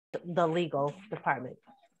the legal department.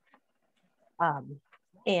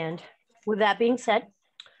 And with that being said,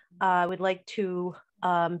 I would like to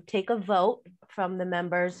take a vote from the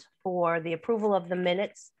members for the approval of the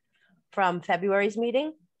minutes from February's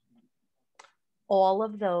meeting. All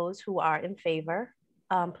of those who are in favor,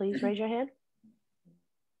 please raise your hand.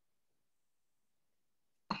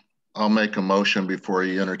 I'll make a motion before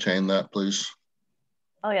you entertain that, please.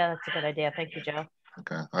 Oh yeah, that's a good idea. Thank you, Joe.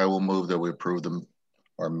 Okay, I will move that we approve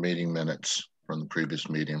our meeting minutes from the previous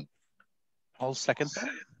meeting. I'll second that.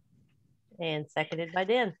 And seconded by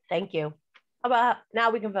Dan. Thank you. How about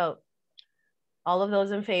now we can vote? All of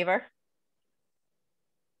those in favor?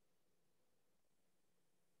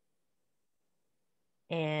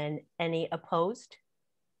 And any opposed?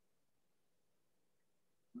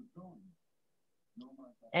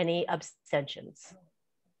 Any abstentions?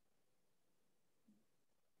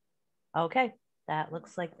 Okay, that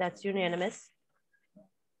looks like that's unanimous.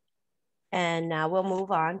 And now we'll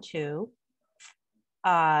move on to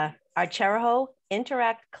our Charahoe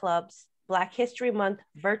Interact Club's Black History Month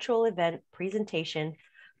virtual event presentation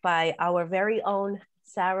by our very own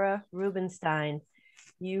Sarah Rubenstein.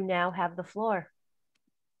 You now have the floor.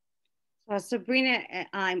 Sabrina,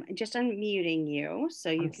 I'm just unmuting you so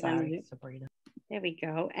you can unmute. Sabrina. There we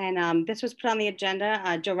go. And this was put on the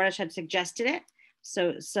agenda. Joe Reddish had suggested it.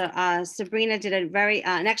 So Sabrina did a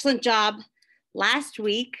an excellent job last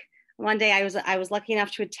week. One day I was lucky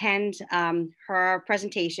enough to attend her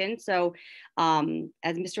presentation. So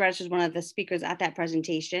as Mr. Reddish was one of the speakers at that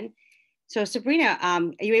presentation. So Sabrina, are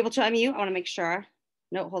you able to unmute? I want to make sure.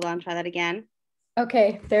 No, hold on, try that again.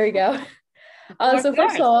 Okay, there we go. So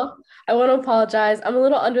first of all, I want to apologize. I'm a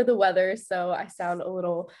little under the weather, so I sound a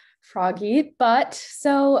little froggy. But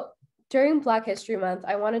so during Black History Month,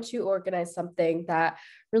 I wanted to organize something that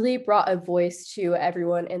really brought a voice to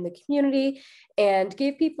everyone in the community and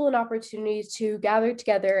gave people an opportunity to gather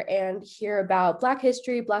together and hear about Black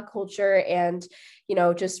history, Black culture, and, you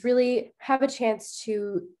know, just really have a chance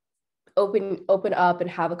to open up and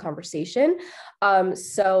have a conversation.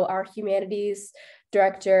 So our humanities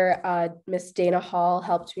director, Miss Dana Hall,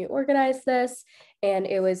 helped me organize this, and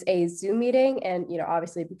it was a Zoom meeting. And, you know,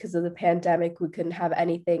 obviously because of the pandemic, we couldn't have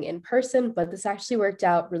anything in person, but this actually worked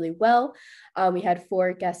out really well. We had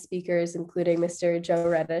 4 guest speakers, including Mr. Joe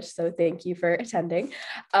Reddish. So thank you for attending.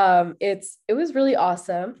 It was really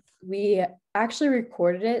awesome. We actually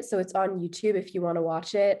recorded it, so it's on YouTube if you want to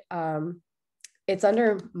watch it. It's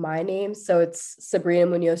under my name, so it's Sabrina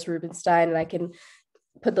Munoz Rubenstein, and I can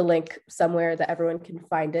put the link somewhere that everyone can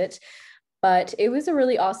find it. But it was a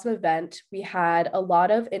really awesome event. We had a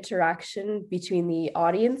lot of interaction between the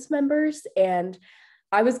audience members, and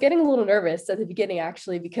I was getting a little nervous at the beginning,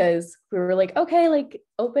 actually, because we were like, okay, like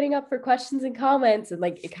opening up for questions and comments, and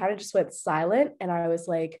like it kind of just went silent. And I was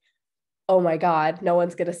like, oh my God, no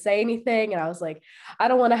one's gonna say anything. And I was like, I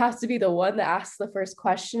don't want to have to be the one that asks the first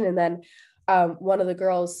question. And then one of the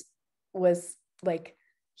girls was like,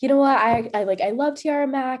 you know what, I love Tiara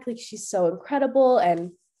Mack, like she's so incredible.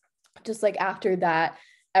 And just like after that,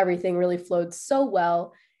 everything really flowed so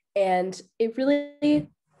well. And it really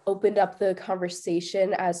opened up the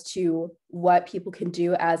conversation as to what people can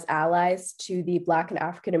do as allies to the Black and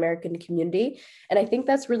African American community. And I think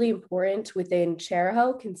that's really important within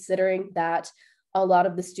Charahoe, considering that a lot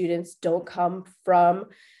of the students don't come from,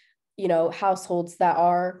 you know, households that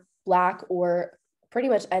are Black or pretty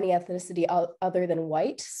much any ethnicity other than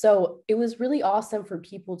white. So it was really awesome for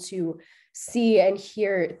people to see and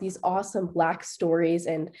hear these awesome Black stories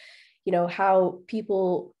and, you know, how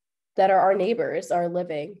people that are our neighbors are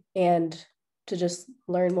living, and to just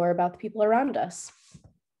learn more about the people around us.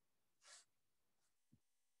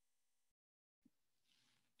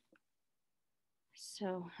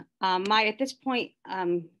 So Maya, at this point,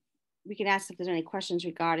 we can ask if there's any questions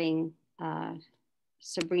regarding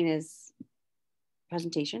Sabrina's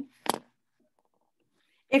presentation.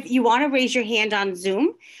 If you want to raise your hand on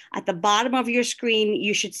Zoom, at the bottom of your screen,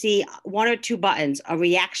 you should see 1 or 2 buttons, a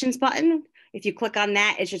reactions button. If you click on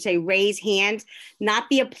that, it should say raise hand, not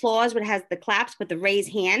the applause, but it has the claps, but the raise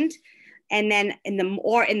hand. And then in the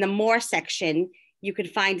more section, you can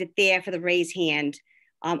find it there for the raise hand.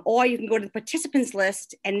 Or you can go to the participants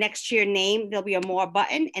list, and next to your name, there'll be a more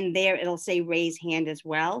button, and there it'll say raise hand as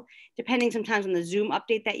well, depending sometimes on the Zoom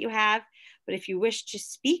update that you have. But if you wish to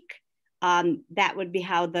speak, that would be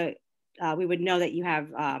how we would know that you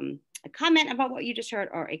have a comment about what you just heard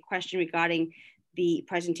or a question regarding the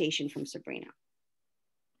presentation from Sabrina.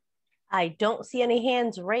 I don't see any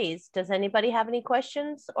hands raised. Does anybody have any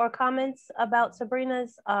questions or comments about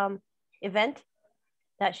Sabrina's event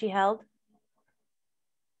that she held?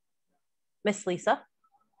 Miss Lisa?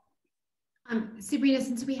 Sabrina,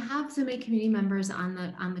 since we have so many community members on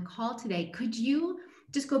the call today, could you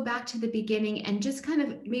just go back to the beginning and just kind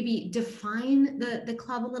of maybe define the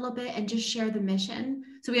club a little bit and just share the mission?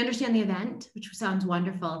 So we understand the event, which sounds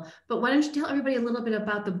wonderful, but why don't you tell everybody a little bit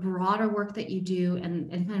about the broader work that you do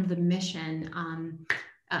and kind of the mission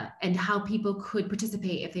and how people could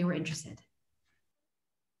participate if they were interested?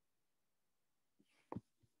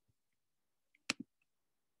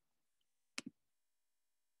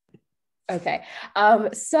 Okay,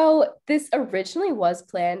 so this originally was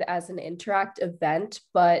planned as an Interact event,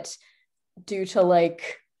 but due to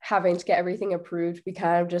like having to get everything approved, we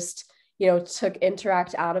kind of just, took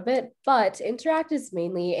Interact out of it. But Interact is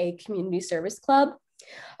mainly a community service club.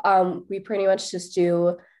 We pretty much just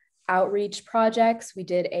do outreach projects. We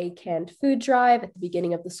did a canned food drive at the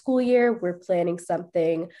beginning of the school year. We're planning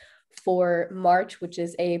something for March, which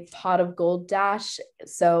is a pot of gold dash.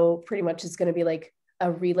 So pretty much it's going to be like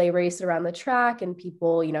a relay race around the track, and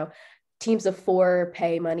people, teams of 4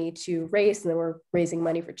 pay money to race, and then we're raising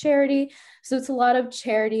money for charity. So it's a lot of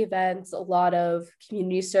charity events, a lot of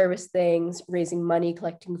community service things, raising money,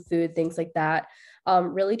 collecting food, things like that.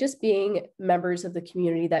 Really just being members of the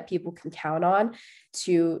community that people can count on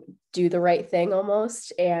to do the right thing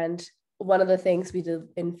almost. And one of the things we did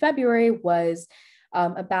in February was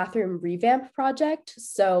a bathroom revamp project.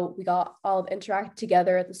 So we got all of Interact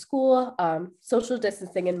together at the school, social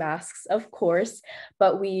distancing and masks, of course,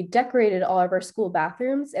 but we decorated all of our school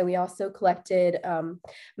bathrooms, and we also collected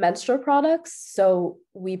menstrual products. So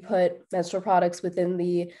we put menstrual products within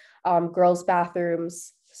the girls'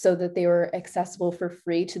 bathrooms so that they were accessible for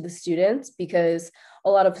free to the students, because a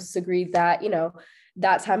lot of us agreed that,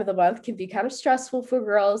 that time of the month can be kind of stressful for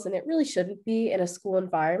girls, and it really shouldn't be in a school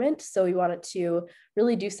environment. So we wanted to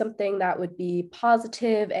really do something that would be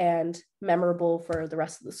positive and memorable for the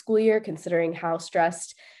rest of the school year, considering how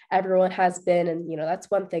stressed everyone has been. And, that's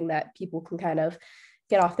one thing that people can kind of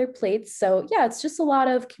get off their plates. So yeah, it's just a lot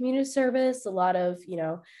of community service, a lot of,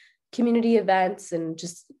 community events, and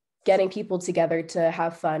just getting people together to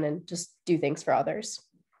have fun and just do things for others.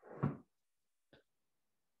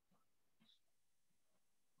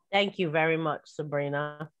 Thank you very much,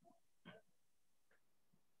 Sabrina.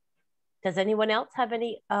 Does anyone else have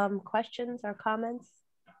any questions or comments?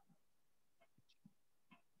 I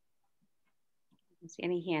don't see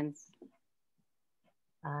any hands.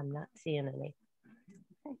 I'm not seeing any.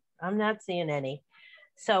 I'm not seeing any.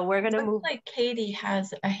 So we're going to move. Like Katie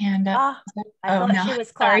has a hand up. I thought she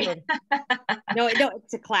was clapping. No,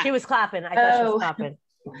 it's a clap. She was clapping. I thought she was clapping.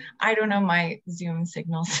 I don't know my Zoom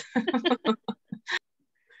signals.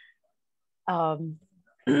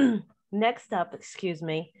 Next up, excuse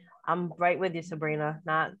me, I'm right with you, Sabrina.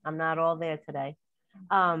 I'm not all there today.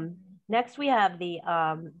 Next, we have the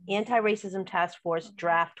Anti-Racism Task Force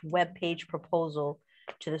draft webpage proposal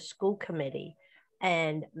to the school committee.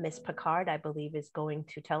 And Ms. Picard, I believe, is going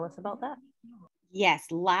to tell us about that. Yes,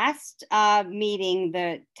 last meeting,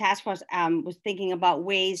 the task force was thinking about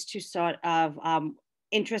ways to sort of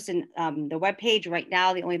interest in the webpage. Right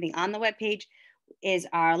now, the only thing on the webpage is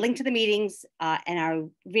our link to the meetings and our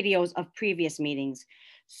videos of previous meetings.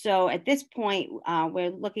 So at this point,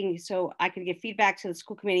 we're looking, so I could give feedback to the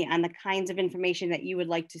school committee on the kinds of information that you would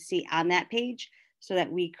like to see on that page, so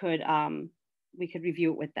that we could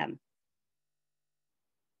review it with them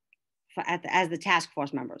as the task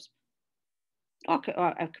force members, or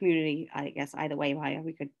a community, I guess, either way, Maya,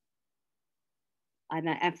 we could. And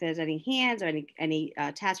if there's any hands or any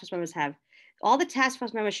task force members have, all the task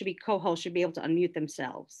force members should be co-hosts, should be able to unmute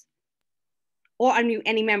themselves, or unmute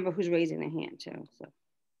any member who's raising their hand too. So.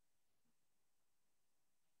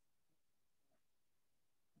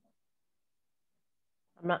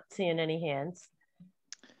 I'm not seeing any hands.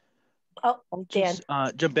 Oh, Dan.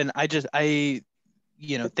 Jump in.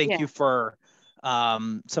 Thank you for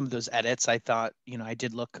some of those edits. I thought, I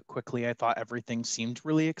did look quickly. I thought everything seemed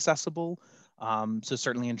really accessible. So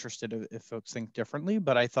certainly interested if folks think differently,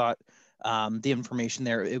 but I thought the information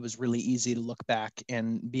there, it was really easy to look back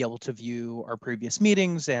and be able to view our previous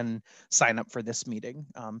meetings and sign up for this meeting.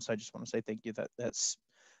 So I just want to say thank you. That's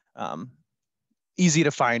easy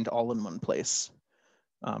to find all in one place,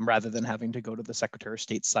 rather than having to go to the Secretary of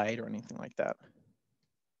State site or anything like that.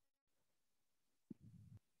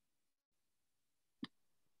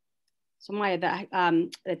 So Maya,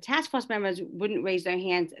 the task force members wouldn't raise their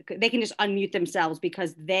hands. They can just unmute themselves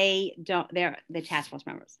because they're the task force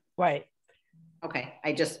members. Right. Okay,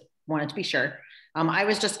 I just wanted to be sure. I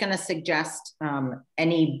was just going to suggest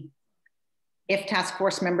if task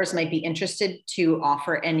force members might be interested to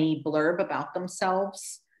offer any blurb about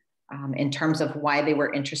themselves in terms of why they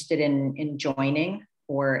were interested in joining,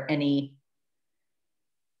 or any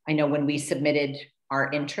I know when we submitted our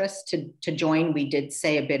interest to join, we did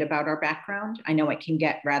say a bit about our background. I know it can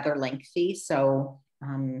get rather lengthy. So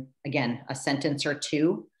again, a sentence or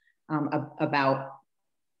two about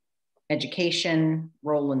education,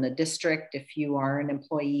 role in the district, if you are an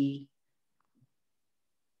employee,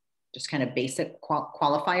 just kind of basic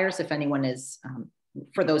qualifiers, if anyone is,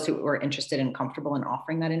 for those who are interested and comfortable in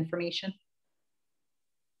offering that information.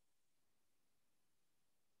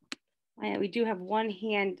 We do have one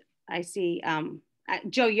hand, I see.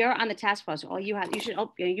 Joe, you're on the task force. All you have, you should,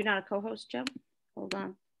 oh, you're not a co-host, Joe? Hold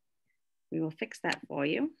on. We will fix that for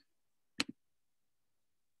you.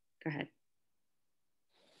 Go ahead.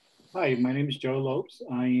 Hi, my name is Joe Lopes.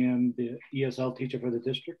 I am the ESL teacher for the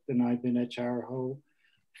district, and I've been at Charahoe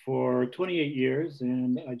for 28 years.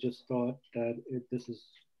 And I just thought that this is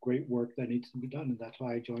great work that needs to be done, and that's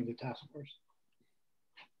why I joined the task force.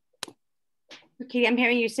 Katie, I'm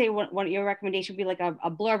hearing you say what your recommendation would be, like a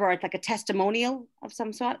blurb or it's like a testimonial of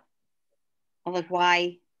some sort, of like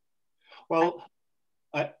why? Well,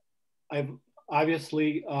 I've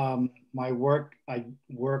obviously I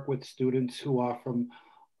work with students who are from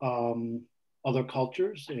other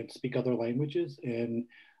cultures and speak other languages, and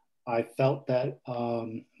I felt that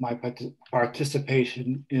my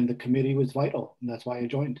participation in the committee was vital, and that's why I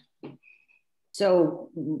joined. So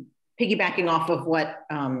piggybacking off of what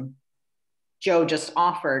Joe just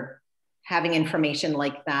offered, having information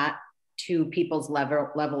like that to people's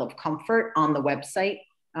level of comfort on the website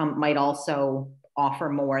might also offer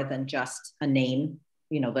more than just a name,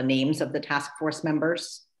 you know, the names of the task force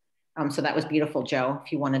members. So that was beautiful, Joe.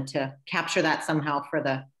 If you wanted to capture that somehow for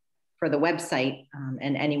the website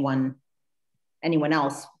and anyone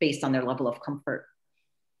else based on their level of comfort.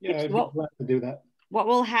 Yeah, I'd be glad to do that. What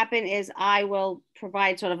will happen is I will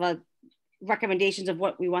provide sort of a recommendations of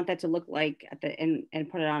what we want that to look like at the and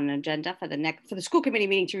put it on an agenda for the school committee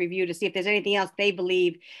meeting to review, to see if there's anything else they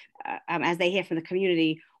believe as they hear from the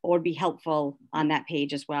community or would be helpful on that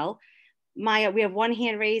page as well. Maya, we have one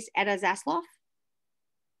hand raised, Etta Zasloff.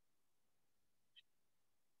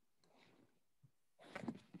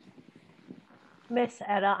 Miss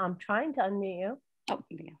Etta, I'm trying to unmute you. Oh,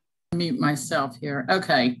 there you go. Mute myself here.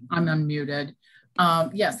 Okay, I'm unmuted.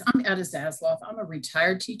 Yes, I'm Etta Zasloff. I'm a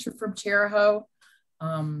retired teacher from Charahoe.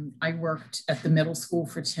 I worked at the middle school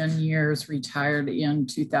for 10 years, retired in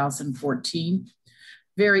 2014.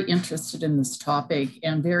 Very interested in this topic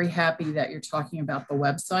and very happy that you're talking about the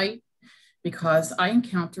website, because I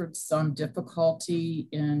encountered some difficulty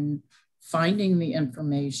in finding the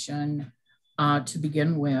information to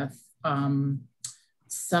begin with.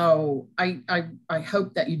 So I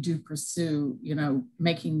hope that you do pursue, you know,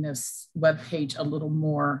 making this webpage a little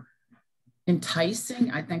more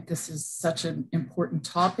enticing. I think this is such an important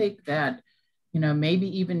topic that, you know,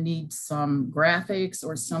 maybe even needs some graphics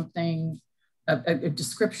or something, a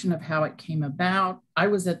description of how it came about. I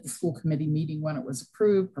was at the school committee meeting when it was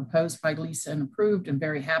approved, proposed by Lisa and approved, and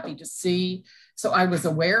very happy to see. So I was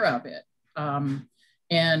aware of it.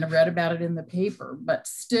 And read about it in the paper, but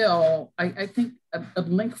still, I think a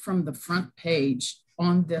link from the front page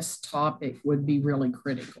on this topic would be really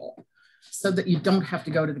critical, so that you don't have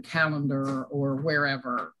to go to the calendar or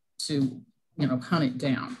wherever to, you know, hunt it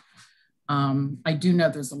down. I do know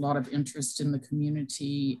there's a lot of interest in the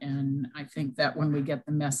community, and I think that when we get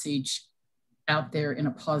the message out there in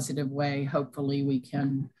a positive way, hopefully we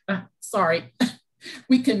can,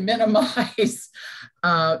 we can minimize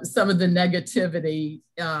some of the negativity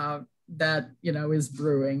that, you know, is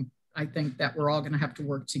brewing. I think that we're all going to have to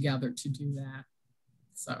work together to do that.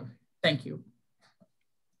 So thank you.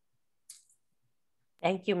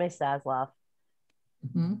 Thank you, Ms. Zasloff.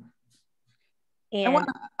 Mm-hmm. And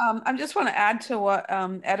I just want to add to what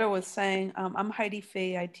Etta was saying. I'm Heidi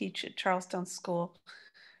Fee. I teach at Charlestown School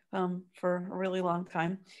for a really long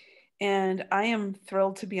time. And I am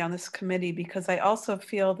thrilled to be on this committee because I also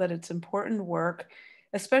feel that it's important work,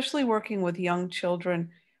 especially working with young children.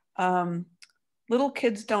 Little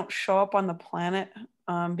kids don't show up on the planet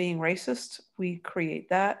being racist. We create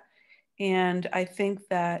that. And I think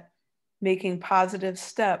that making positive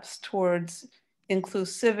steps towards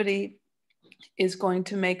inclusivity is going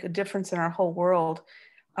to make a difference in our whole world.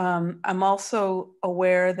 I'm also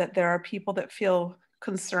aware that there are people that feel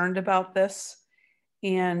concerned about this.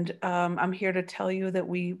 And I'm here to tell you that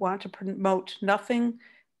we want to promote nothing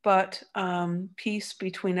but peace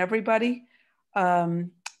between everybody.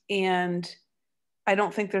 And I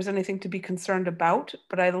don't think there's anything to be concerned about,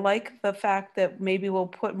 but I like the fact that maybe we'll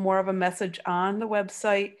put more of a message on the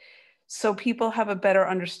website so people have a better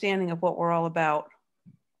understanding of what we're all about.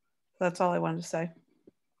 That's all I wanted to say.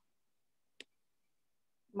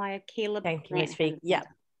 Maya, Caleb. Thank you, Ms. Fee. Yeah.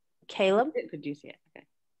 Caleb? Could you see it? Okay.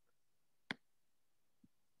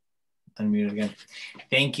 Unmute again.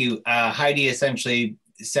 Thank you. Heidi essentially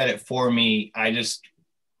said it for me. I just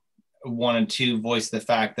wanted to voice the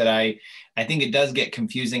fact that I think it does get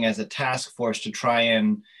confusing as a task force to try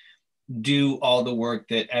and do all the work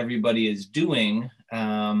that everybody is doing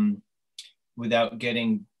without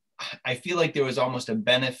getting, I feel like there was almost a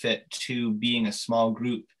benefit to being a small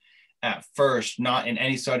group at first, not in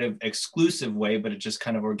any sort of exclusive way, but it just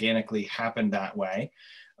kind of organically happened that way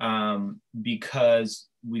because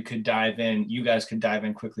we could dive in, you guys could dive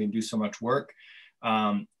in quickly and do so much work.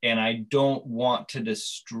 And I don't want to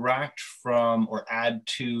distract from or add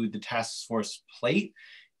to the task force plate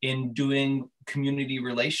in doing community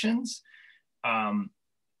relations. And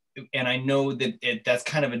I know that that's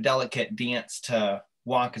kind of a delicate dance to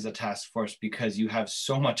walk as a task force because you have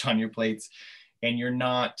so much on your plates and you're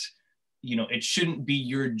not, you know, it shouldn't be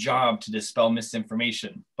your job to dispel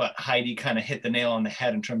misinformation. But Heidi kind of hit the nail on the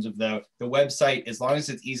head in terms of the website, as long as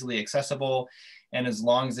it's easily accessible and as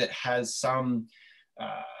long as it has some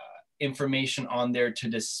information on there to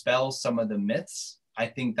dispel some of the myths, I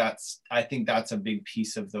think that's a big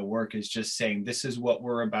piece of the work, is just saying this is what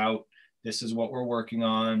we're about, this is what we're working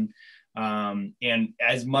on, and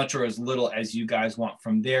as much or as little as you guys want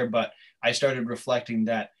from there. But I started reflecting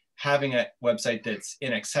that having a website that's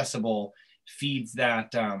inaccessible feeds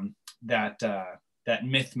that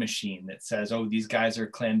myth machine that says, oh, these guys are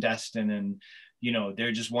clandestine and, you know,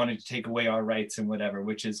 they're just wanting to take away our rights and whatever,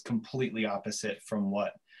 which is completely opposite from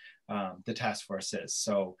what the task force is.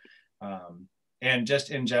 So, and just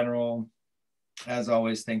in general, as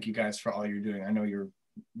always, thank you guys for all you're doing. I know you're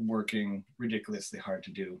working ridiculously hard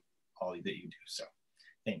to do all that you do. So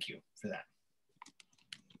thank you for that.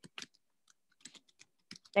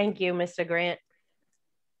 Thank you, Mr. Grant.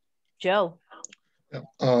 Joe.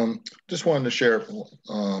 Yeah, just wanted to share,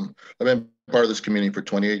 I've been part of this community for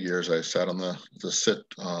 28 years. I sat on the SIT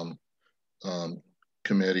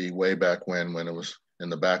committee way back when it was in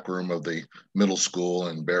the back room of the middle school,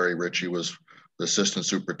 and Barry Ritchie was the assistant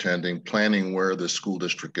superintendent, planning where the school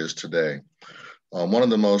district is today. One of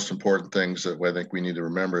the most important things that I think we need to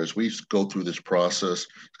remember is we go through this process,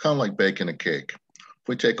 it's kind of like baking a cake. If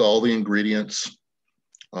we take all the ingredients,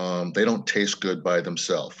 they don't taste good by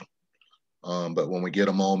themselves. But when we get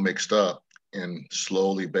them all mixed up and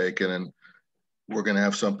slowly bake it, and we're going to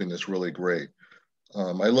have something that's really great.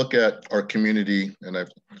 I look at our community, and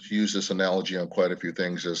I've used this analogy on quite a few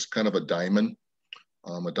things, as kind of a diamond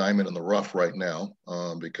in the rough right now,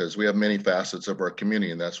 because we have many facets of our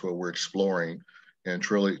community, and that's what we're exploring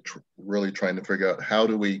and really trying to figure out how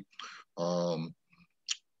do we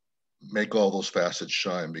make all those facets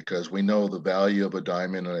shine, because we know the value of a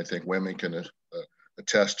diamond, and I think women can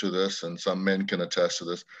attest to this, and some men can attest to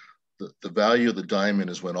this. The value of the diamond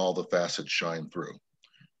is when all the facets shine through.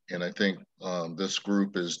 And I think this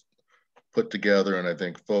group is put together and I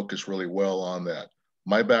think focused really well on that.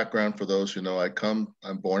 My background, for those who know,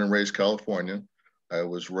 I'm born and raised California. I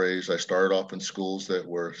started off in schools that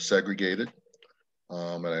were segregated.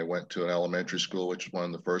 And I went to an elementary school, which was one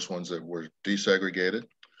of the first ones that were desegregated.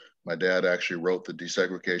 My dad actually wrote the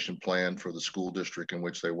desegregation plan for the school district in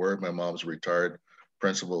which they were. My mom's a retired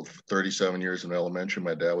principal of 37 years in elementary.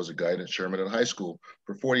 My dad was a guidance chairman at high school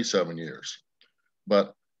for 47 years.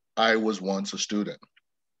 But I was once a student.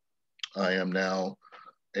 I am now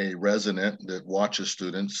a resident that watches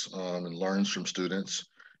students and learns from students.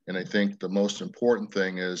 And I think the most important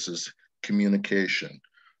thing is communication.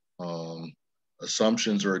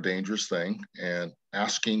 Assumptions are a dangerous thing, and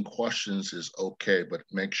asking questions is okay, but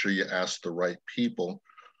make sure you ask the right people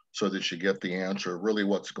so that you get the answer of really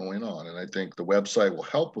what's going on. And I think the website will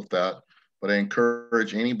help with that, but I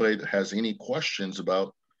encourage anybody that has any questions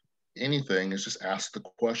about anything is just ask the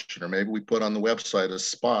question, or maybe we put on the website a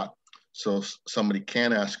spot so somebody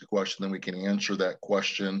can ask a question, then we can answer that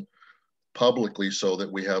question publicly so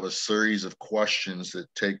that we have a series of questions that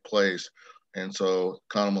take place. And so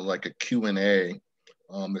kind of like a Q&A,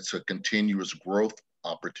 it's a continuous growth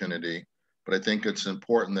opportunity, but I think it's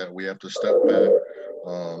important that we have to step back.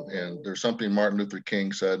 And there's something Martin Luther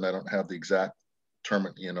King said, and I don't have the exact term,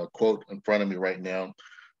 quote in front of me right now,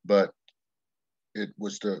 but it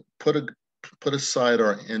was to put aside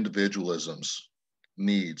our individualisms,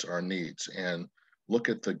 our needs, and look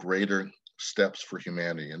at the greater steps for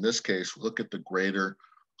humanity. In this case, look at the greater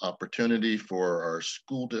opportunity for our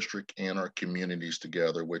school district and our communities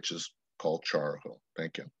together, which is called Chariho.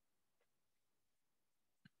 Thank you.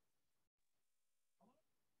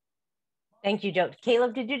 Thank you, Joe.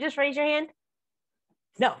 Caleb, did you just raise your hand?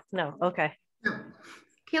 No, okay. No.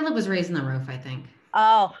 Caleb was raising the roof, I think.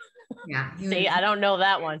 Oh, Yeah. See, I don't know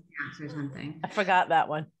that one. Or something. I forgot that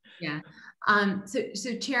one. Yeah.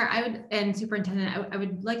 So Chair, and Superintendent, I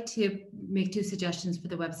would like to make 2 suggestions for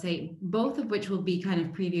the website, both of which will be kind of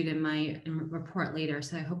previewed in my report later.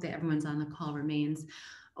 So I hope that everyone's on the call remains.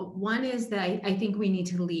 One is that I think we need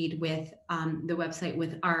to lead with the website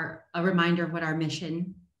with a reminder of what our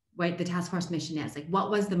mission, right, the task force mission is. Like, what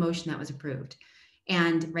was the motion that was approved?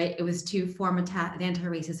 And right, it was to form the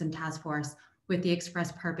anti-racism task force with the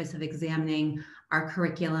express purpose of examining our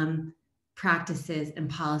curriculum, practices, and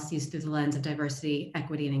policies through the lens of diversity,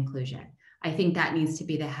 equity, and inclusion. I think that needs to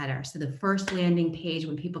be the header. So the first landing page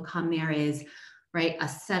when people come there is, right, a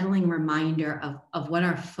settling reminder of what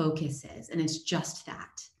our focus is. And it's just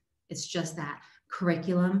that. It's just that: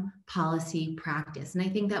 curriculum, policy, practice. And I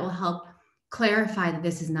think that will help clarify that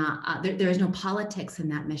this is not, there is no politics in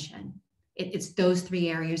that mission. It's those 3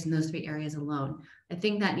 areas and those 3 areas alone. I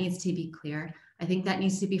think that needs to be clear. I think that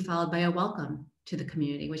needs to be followed by a welcome to the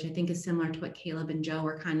community, which I think is similar to what Caleb and Joe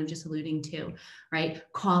were kind of just alluding to, right?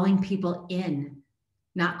 Calling people in,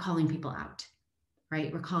 not calling people out,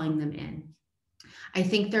 right? We're calling them in. I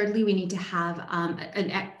think thirdly, we need to have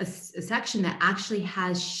a section that actually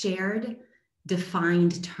has shared,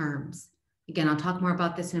 defined terms. Again, I'll talk more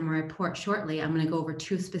about this in my report shortly. I'm going to go over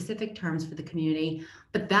 2 specific terms for the community,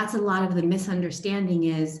 but that's a lot of the misunderstanding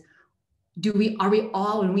is, are we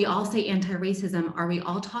all, when we all say anti-racism, are we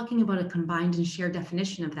all talking about a combined and shared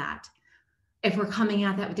definition of that? If we're coming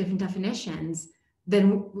at that with different definitions,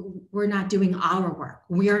 then we're not doing our work.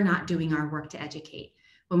 We are not doing our work to educate.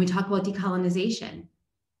 When we talk about decolonization,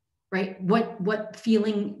 right? What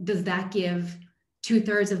feeling does that give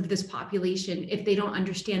 2/3 of this population if they don't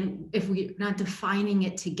understand, if we're not defining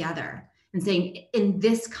it together and saying, in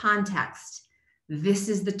this context, this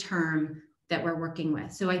is the term that we're working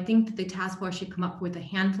with. So I think that the task force should come up with a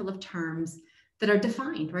handful of terms that are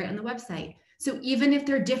defined right on the website. So even if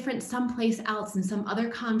they're different someplace else in some other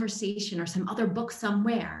conversation or some other book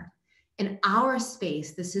somewhere, in our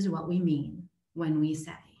space, this is what we mean when we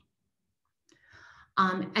say.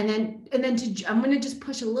 And then I'm going to just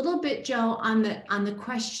push a little bit, Joe, on the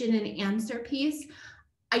question and answer piece.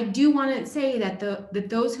 I do want to say that that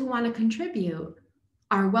those who want to contribute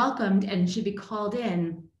are welcomed and should be called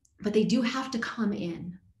in, but they do have to come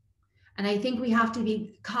in. And I think we have to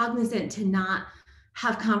be cognizant to not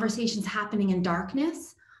have conversations happening in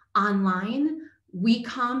darkness online. We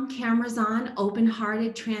come, cameras on,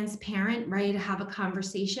 open-hearted, transparent, ready to have a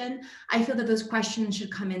conversation. I feel that those questions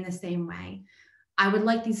should come in the same way. I would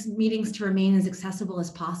like these meetings to remain as accessible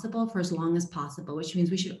as possible for as long as possible, which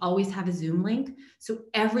means we should always have a Zoom link. So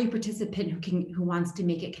every participant who wants to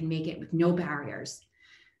make it can make it with no barriers.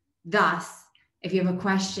 Thus, if you have a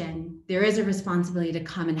question, there is a responsibility to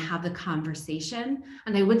come and have the conversation.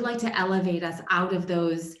 And I would like to elevate us out of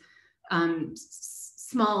those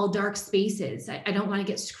small, dark spaces. I don't want to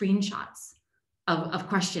get screenshots of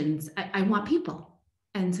questions. I want people.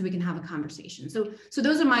 And so we can have a conversation. So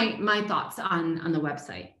those are my thoughts on the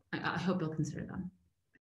website. I hope you'll consider them.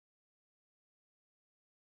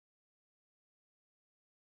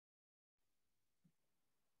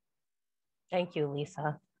 Thank you,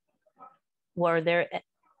 Lisa. Were there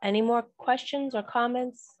any more questions or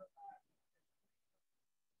comments?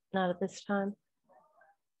 Not at this time.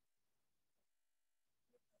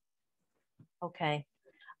 Okay.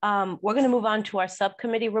 We're going to move on to our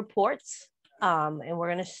subcommittee reports. And we're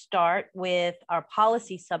going to start with our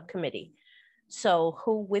policy subcommittee. So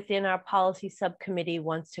who within our policy subcommittee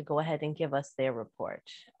wants to go ahead and give us their report?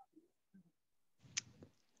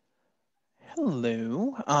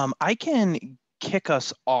 Hello. I can kick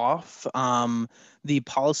us off. The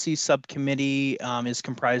policy subcommittee is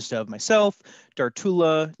comprised of myself,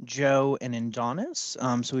 Dartula, Joe, and Indonis.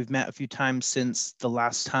 So we've met a few times since the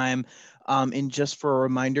last time. And just for a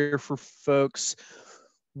reminder for folks,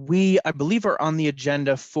 we, I believe, are on the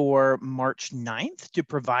agenda for March 9th to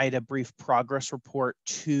provide a brief progress report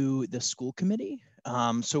to the school committee.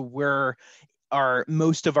 So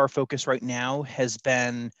most of our focus right now has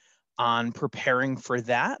been on preparing for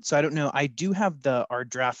that. So I don't know, I do have our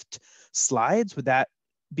draft slides. Would that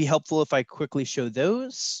be helpful if I quickly show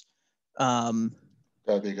those? That'd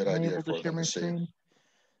be a good idea for them to see.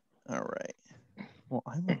 All right. Well,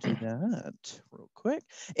 I will do that real quick.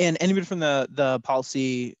 And anybody from the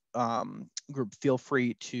policy group, feel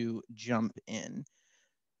free to jump in.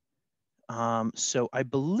 So I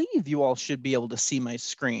believe you all should be able to see my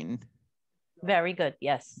screen. Very good,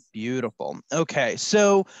 yes. Beautiful. Okay,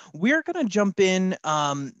 so we're gonna jump in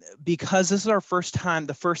because this is our first time,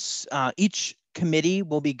 each committee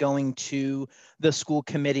will be going to the school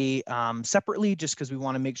committee separately, just because we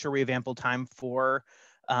wanna make sure we have ample time for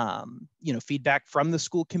you know, feedback from the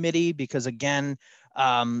school committee, because again,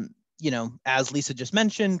 you know, as Lisa just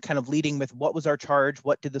mentioned, kind of leading with what was our charge,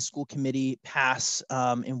 what did the school committee pass,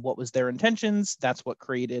 and what was their intentions. That's what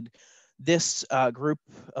created this group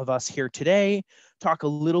of us here today. Talk a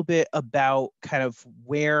little bit about kind of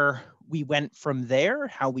where we went from there,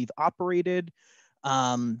 how we've operated,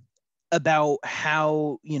 about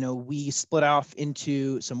how, you know, we split off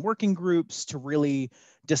into some working groups to really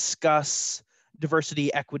discuss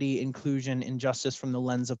diversity, equity, inclusion, and justice from the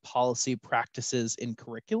lens of policy, practices, and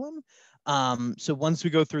curriculum. So once we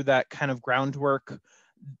go through that kind of groundwork,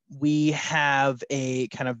 we have a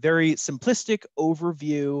kind of very simplistic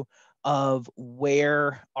overview of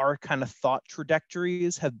where our kind of thought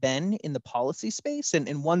trajectories have been in the policy space.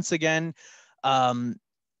 And once again,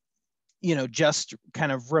 you know, just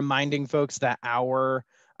kind of reminding folks that our,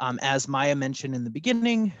 as Maya mentioned in the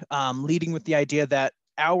beginning, leading with the idea that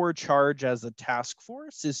our charge as a task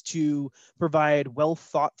force is to provide well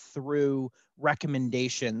thought through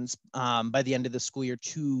recommendations by the end of the school year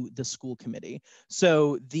to the school committee.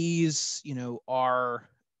 So these, you know, are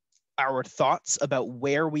our thoughts about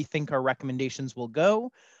where we think our recommendations will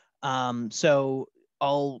go. So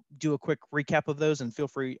I'll do a quick recap of those and feel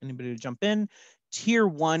free anybody to jump in. Tier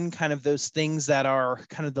 1, kind of those things that are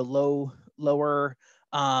kind of the lower,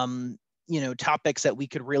 you know, topics that we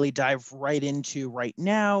could really dive right into right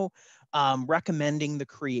now, recommending the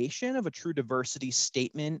creation of a true diversity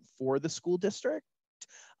statement for the school district,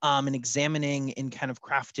 and examining and kind of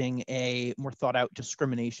crafting a more thought out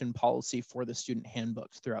discrimination policy for the student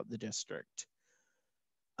handbooks throughout the district.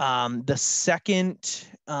 The second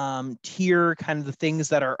tier, kind of the things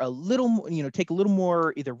that are a little, you know, take a little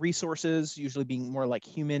more either resources, usually being more like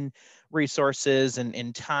human resources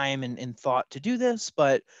and time and thought to do this,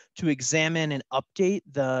 but to examine and update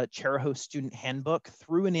the Chariho student handbook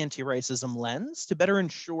through an anti-racism lens to better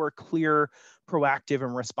ensure clear, proactive,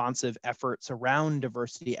 and responsive efforts around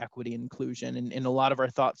diversity, equity, and inclusion. And a lot of our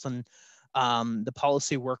thoughts on the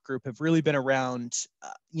policy work group have really been around,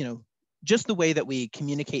 you know, just the way that we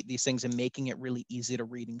communicate these things and making it really easy to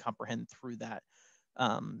read and comprehend through that,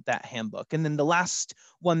 that handbook. And then the last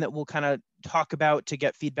one that we'll kind of talk about to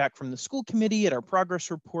get feedback from the school committee at our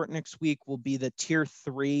progress report next week will be the tier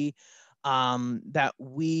 3 that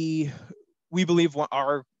we believe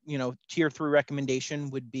our, you know, tier 3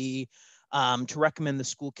 recommendation would be to recommend the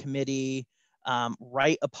school committee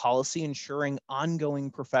write a policy ensuring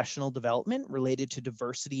ongoing professional development related to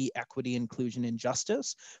diversity, equity, inclusion, and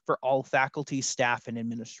justice for all faculty, staff, and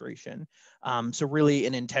administration. So really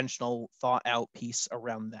an intentional thought out piece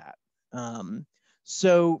around that.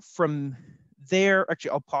 So from there,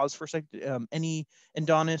 actually, I'll pause for a second. Any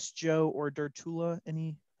Adonis, Joe, or Dartula,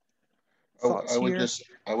 any thoughts here?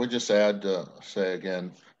 I would just add, say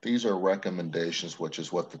again, these are recommendations, which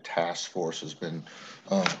is what the task force has been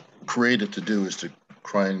created to do, is to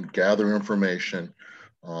try and gather information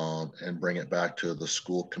and bring it back to the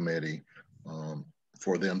school committee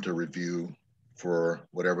for them to review for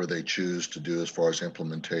whatever they choose to do as far as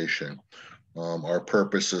implementation. Our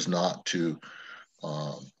purpose is not to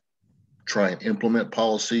try and implement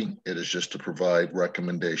policy. It is just to provide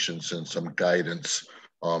recommendations and some guidance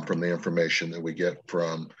from the information that we get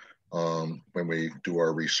from when we do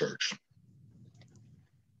our research.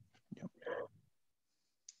 Yep.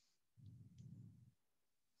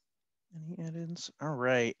 Any add-ins? All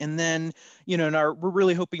right. And then, you know, we're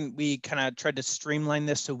really hoping we kind of tried to streamline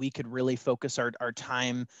this so we could really focus our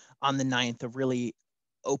time on the 9th of really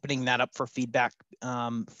opening that up for feedback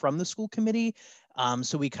from the school committee.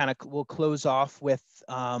 So we kind of will close off with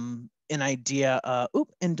an idea.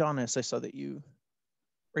 And Donis, I saw that you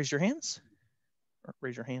raised your hands. Or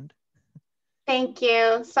raise your hand. Thank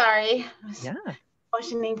you. Sorry. I was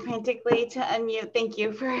motioning frantically to unmute. Thank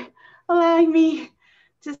you for allowing me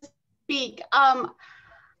to speak.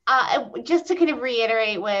 Just to kind of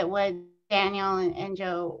reiterate what Daniel and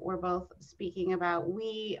Joe were both speaking about,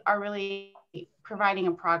 we are really providing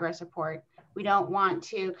a progress report. We don't want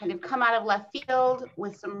to kind of come out of left field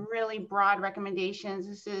with some really broad recommendations.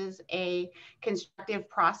 This is a constructive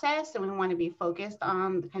process, and we want to be focused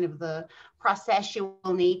on kind of the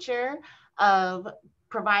processual nature of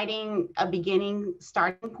providing a beginning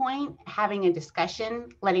starting point, having a discussion,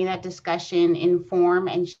 letting that discussion inform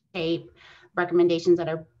and shape recommendations that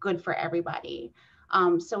are good for everybody.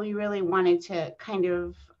 So we really wanted to kind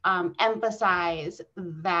of emphasize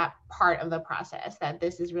that part of the process, that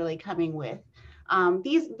this is really coming with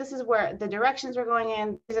this is where the directions we're going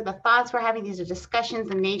in, these are the thoughts we're having, these are discussions,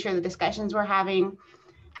 the nature of the discussions we're having,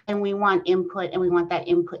 and we want input, and we want that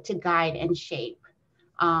input to guide and shape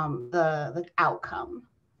the outcome.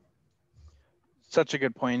 Such a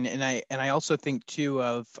good point. And I also think too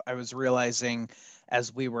I was realizing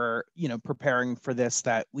as we were, preparing for this,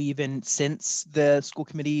 that we even, since the school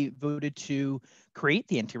committee voted to create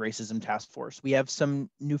the anti-racism task force, we have some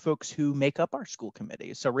new folks who make up our school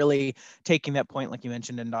committee. So really taking that point, like you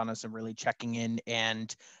mentioned, Indana, and really checking in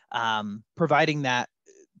and providing that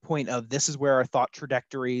point of this is where our thought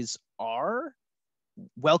trajectories are,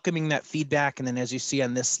 welcoming that feedback. And then as you see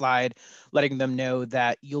on this slide, letting them know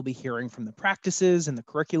that you'll be hearing from the practices and the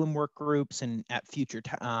curriculum work groups and at future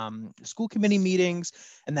school committee meetings,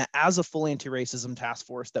 and that as a full anti-racism task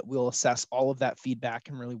force that we'll assess all of that feedback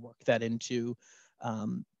and really work that into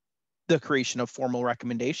the creation of formal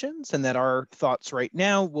recommendations. And that our thoughts right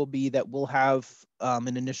now will be that we'll have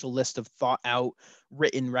an initial list of thought out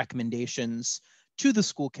written recommendations to the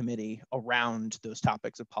school committee around those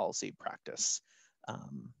topics of policy, practice,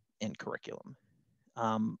 and curriculum.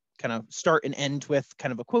 Kind of start and end with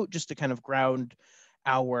kind of a quote just to kind of ground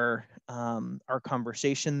our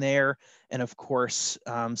conversation there, and of course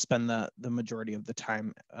spend the majority of the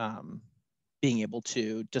time being able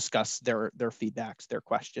to discuss their feedbacks, their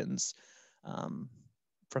questions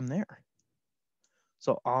from there.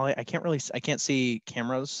 So I can't see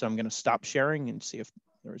cameras, so I'm going to stop sharing and see if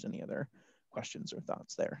there was any other questions or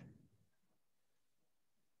thoughts there.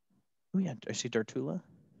 Oh yeah, I see Dartula.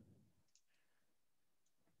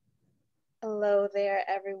 Hello there,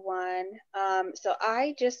 everyone. So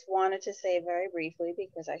I just wanted to say very briefly,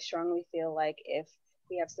 because I strongly feel like if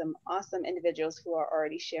we have some awesome individuals who are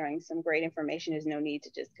already sharing some great information, there's no need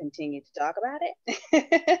to just continue to talk about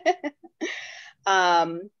it.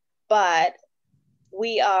 But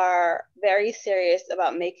we are very serious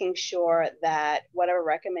about making sure that whatever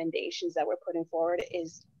recommendations that we're putting forward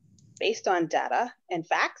is based on data and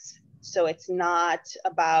facts. So it's not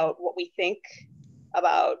about what we think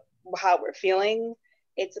about how we're feeling.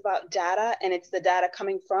 It's about data, and it's the data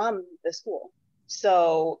coming from the school.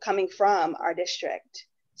 So coming from our district.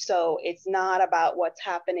 So it's not about what's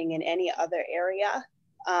happening in any other area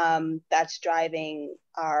that's driving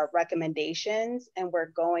our recommendations. And we're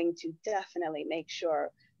going to definitely make sure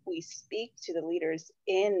we speak to the leaders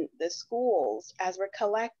in the schools as we're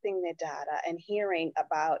collecting the data and hearing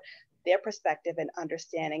about their perspective and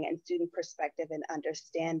understanding, and student perspective and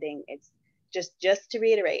understanding. It's just to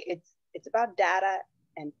reiterate, it's about data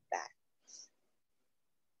and facts.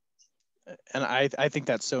 And I think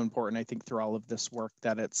that's so important. I think through all of this work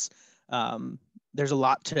that it's there's a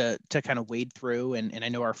lot to kind of wade through, and I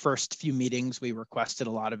know our first few meetings we requested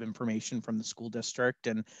a lot of information from the school district,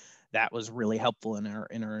 and that was really helpful in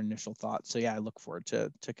our initial thoughts. So yeah, I look forward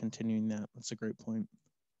to continuing that. That's a great point.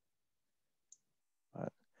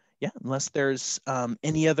 Yeah, unless there's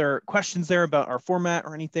any other questions there about our format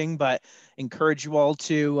or anything, but encourage you all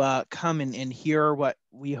to come and hear what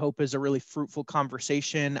we hope is a really fruitful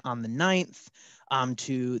conversation on the 9th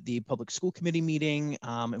to the public school committee meeting.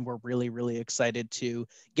 And we're really, really excited to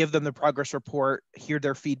give them the progress report, hear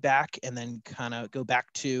their feedback, and then kind of go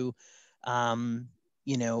back to,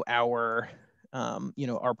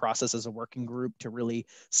 our process as a working group to really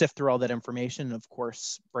sift through all that information, and of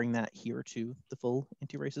course, bring that here to the full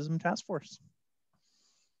anti-racism task force.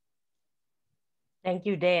 Thank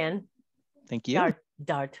you, Dan. Thank you.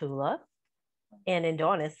 Dartula and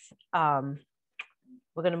Adonis.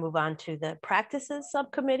 We're going to move on to the practices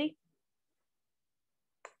subcommittee.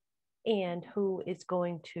 And who is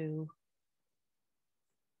going to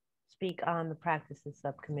speak on the practices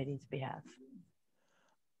subcommittee's behalf?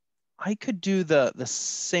 I could do the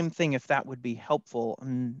same thing if that would be helpful.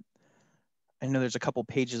 And I know there's a couple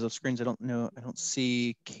pages of screens. I don't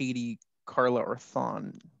see Katie, Carla, or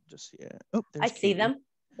Thon just yet. Oh, I see Katie. Them.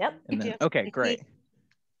 Yep. And then, okay, great.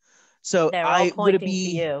 So they're all pointing to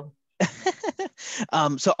you.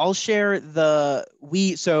 So I'll share the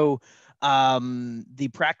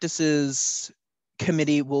practices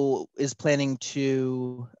committee is planning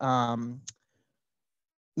to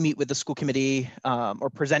meet with the school committee or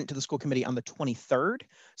present to the school committee on the 23rd.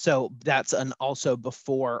 So that's also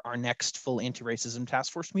before our next full anti-racism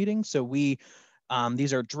task force meeting. So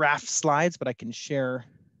these are draft slides, but I can share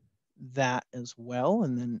that as well.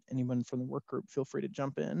 And then anyone from the work group, feel free to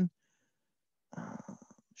jump in.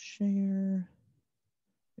 Share.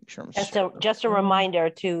 Make sure I'm just a reminder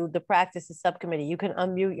to the practices subcommittee, you can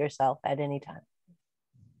unmute yourself at any time.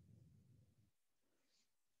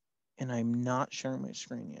 And I'm not sharing my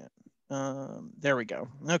screen yet. There we go.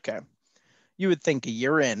 Okay. You would think a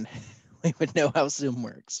year in, we would know how Zoom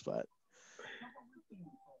works, but.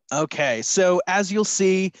 Okay, so as you'll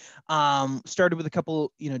see, started with a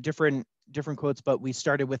couple, different quotes, but we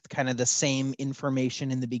started with kind of the same information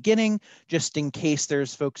in the beginning, just in case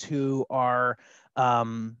there's folks who are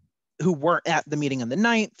who weren't at the meeting on the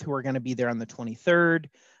 9th, who are going to be there on the 23rd.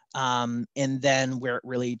 And then where it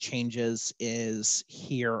really changes is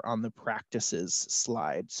here on the practices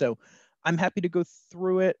slide. So I'm happy to go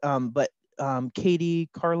through it, but Katie,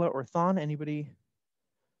 Carla, or Thon, anybody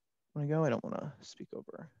want to go? I don't want to speak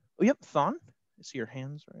over. Oh, yep, Thon, I see your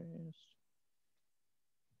hands raised.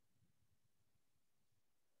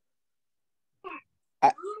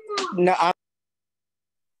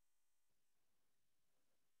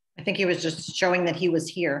 I think he was just showing that he was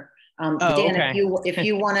here. Dan, okay. if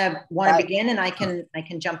you want to begin, and I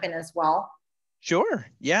can jump in as well. Sure.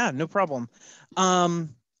 Yeah, no problem.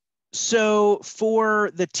 So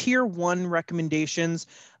for the tier 1 recommendations,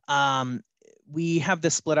 we have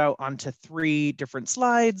this split out onto 3 different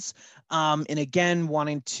slides. And again,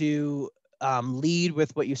 wanting to lead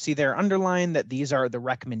with what you see there underlined, that these are the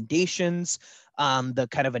recommendations, the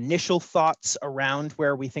kind of initial thoughts around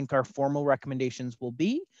where we think our formal recommendations will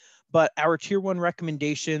be. But our tier 1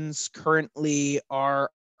 recommendations currently are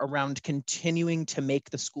around continuing to make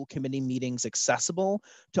the school committee meetings accessible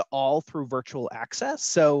to all through virtual access.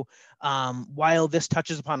 So while this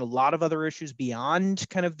touches upon a lot of other issues beyond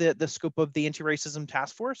kind of the scope of the Anti-Racism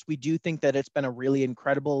Task Force, we do think that it's been a really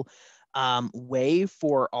incredible way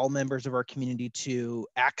for all members of our community to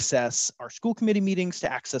access our school committee meetings,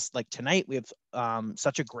 to access, like tonight, we have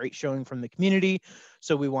such a great showing from the community.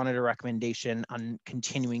 So we wanted a recommendation on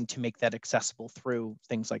continuing to make that accessible through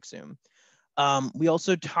things like Zoom. We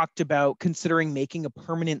also talked about considering making a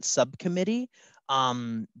permanent subcommittee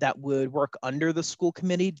that would work under the school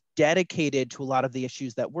committee, dedicated to a lot of the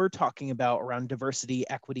issues that we're talking about around diversity,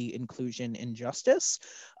 equity, inclusion, and justice.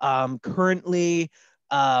 Currently,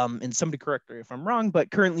 and somebody correct me if I'm wrong,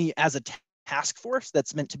 but currently as a task force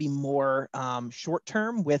that's meant to be more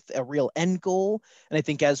short-term with a real end goal. And I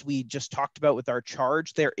think as we just talked about with our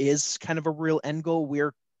charge, there is kind of a real end goal.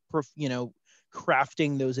 We're,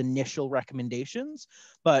 crafting those initial recommendations,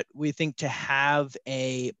 but we think to have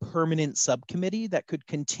a permanent subcommittee that could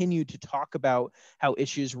continue to talk about how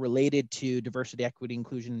issues related to diversity, equity,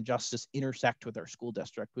 inclusion, and justice intersect with our school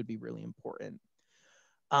district would be really important.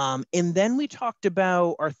 And then we talked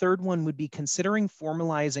about our third one would be considering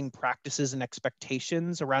formalizing practices and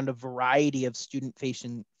expectations around a variety of student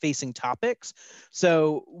facing topics.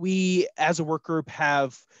 So we as a work group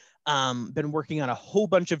have been working on a whole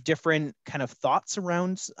bunch of different kind of thoughts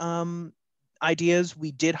around ideas.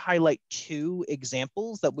 We did highlight 2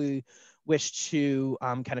 examples that we wish to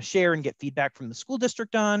kind of share and get feedback from the school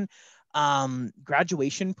district on.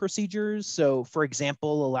 Graduation procedures. So for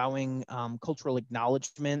example, allowing cultural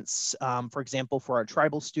acknowledgements, for example, for our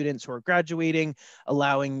tribal students who are graduating,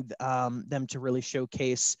 allowing them to really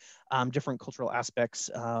showcase different cultural aspects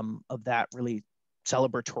of that really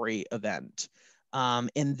celebratory event.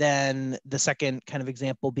 And then the second kind of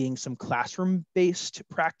example being some classroom-based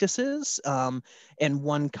practices. And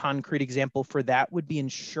one concrete example for that would be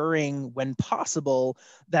ensuring, when possible,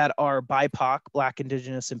 that our BIPOC, Black,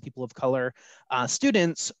 Indigenous, and people of color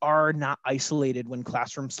students are not isolated when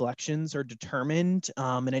classroom selections are determined.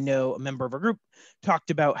 And I know a member of our group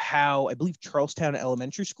talked about how, I believe Charlestown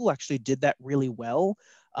Elementary School actually did that really well.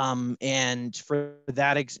 And for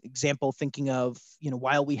that example, thinking of,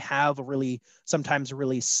 while we have sometimes a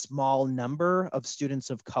really small number of students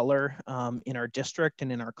of color in our district and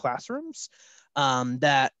in our classrooms,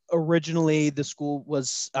 that originally the school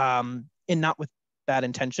was, and not with bad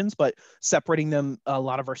intentions, but separating a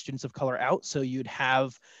lot of our students of color out. So you'd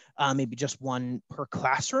have maybe just one per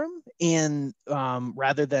classroom, and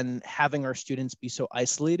rather than having our students be so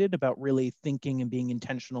isolated, about really thinking and being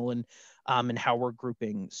intentional in how we're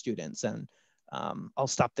grouping students. And I'll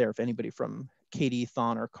stop there if anybody from Katie,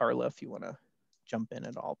 Thon, or Carla, if you want to jump in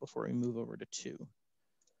at all before we move over to 2.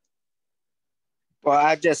 Well,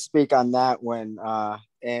 I just speak on that one,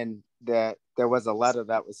 and that there was a letter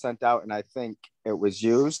that was sent out, and I think it was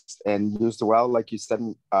used well, like you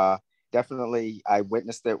said. Definitely, I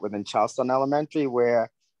witnessed it within Charlestown Elementary,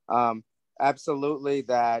 where absolutely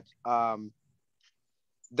that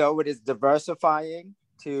though it is diversifying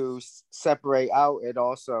to separate out, it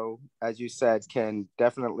also, as you said, can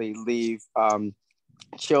definitely leave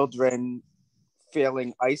children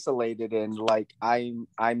feeling isolated and like I'm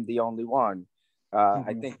the only one.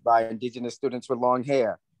 I think by Indigenous students with long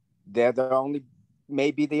hair, they're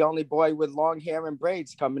maybe the only boy with long hair and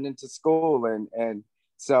braids coming into school, and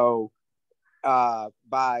so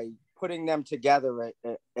by putting them together,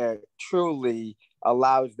 it truly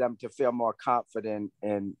allows them to feel more confident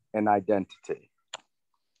in identity.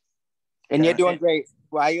 And you're doing great.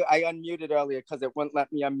 Well, I unmuted earlier because it wouldn't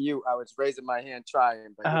let me unmute. I was raising my hand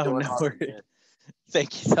trying, but you're doing awesome.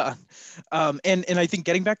 Thank you, Don. And I think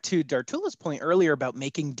getting back to Dartula's point earlier about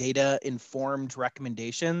making data-informed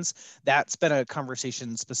recommendations, that's been a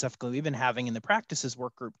conversation specifically we've been having in the practices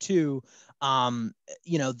work group too.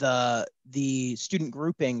 You know, the student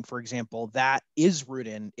grouping, for example, that is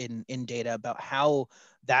rooted in data about how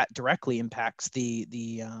that directly impacts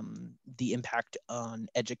the impact on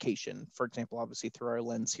education, for example, obviously through our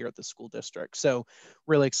lens here at the school district. So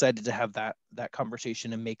really excited to have that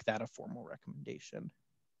conversation and make that a formal recommendation.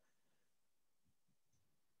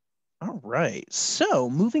 All right, so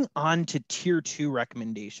moving on to tier 2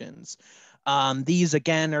 recommendations. These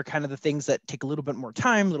again are kind of the things that take a little bit more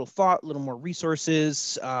time, little thought, a little more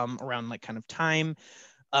resources around like kind of time.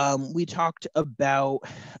 We talked about,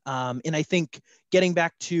 and I think getting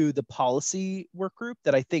back to the policy work group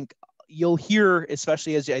that I think you'll hear,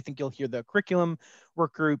 especially as I think you'll hear the curriculum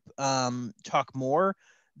work group talk more,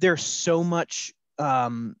 there's so much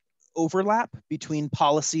overlap between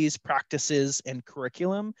policies, practices, and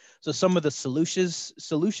curriculum. So some of the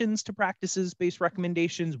solutions to practices-based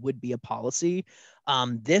recommendations would be a policy.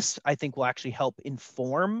 This, I think, will actually help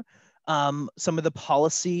inform some of the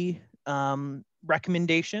policy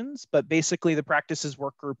recommendations, but basically the practices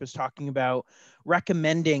work group is talking about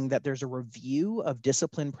recommending that there's a review of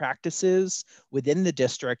discipline practices within the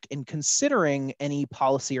district and considering any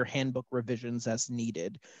policy or handbook revisions as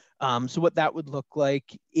needed. So what that would look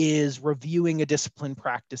like is reviewing a discipline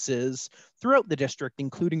practices throughout the district,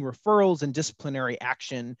 including referrals and disciplinary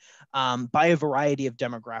action by a variety of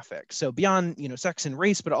demographics. So beyond, you know, sex and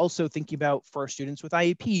race, but also thinking about for our students with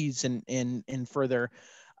IEPs and further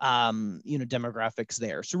you know, demographics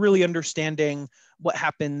there. So really understanding what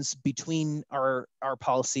happens between our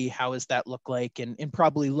policy, how does that look like, and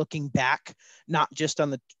probably looking back, not just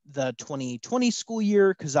on the 2020 school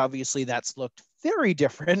year, because obviously that's looked very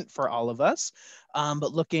different for all of us,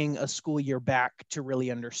 but looking a school year back to really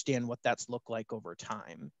understand what that's looked like over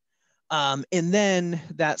time. And then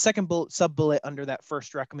that second sub-bullet under that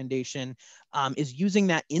first recommendation is using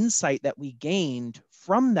that insight that we gained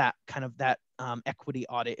from that kind of that equity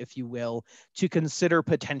audit, if you will, to consider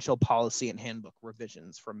potential policy and handbook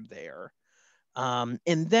revisions from there.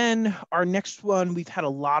 And then our next one, we've had a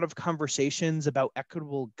lot of conversations about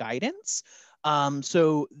equitable guidance.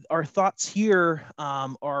 So our thoughts here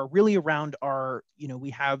are really around our, you know, we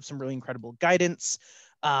have some really incredible guidance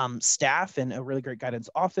staff and a really great guidance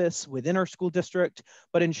office within our school district,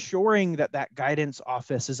 but ensuring that that guidance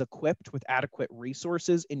office is equipped with adequate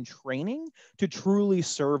resources and training to truly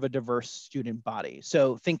serve a diverse student body.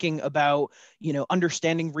 So thinking about, you know,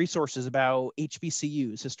 understanding resources about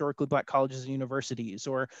HBCUs, historically Black colleges and universities,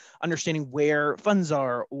 or understanding where funds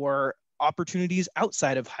are, or opportunities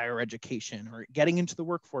outside of higher education or getting into the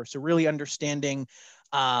workforce. So really understanding,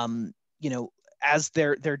 you know, as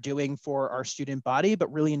they're doing for our student body,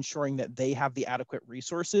 but really ensuring that they have the adequate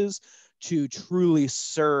resources to truly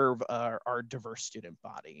serve our diverse student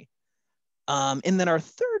body. And then our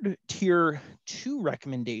third tier 2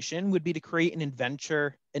 recommendation would be to create to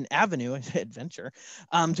create an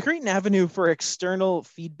avenue for external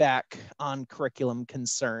feedback on curriculum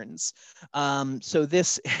concerns. So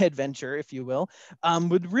this adventure, if you will,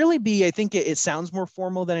 would really be, I think it sounds more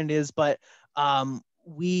formal than it is, but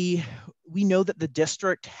we know that the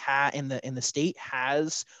district and the state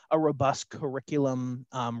has a robust curriculum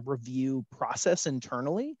review process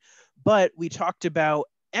internally, but we talked about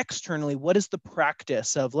externally, what is the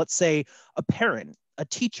practice of, let's say, a parent, a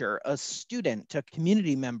teacher, a student, a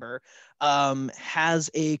community member has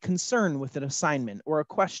a concern with an assignment or a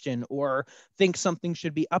question or thinks something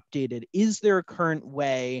should be updated. Is there a current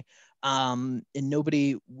way, and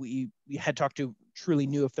nobody we had talked to truly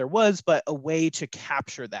knew if there was, but a way to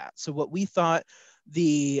capture that. So what we thought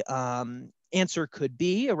the answer could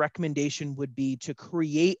be, a recommendation would be to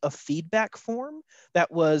create a feedback form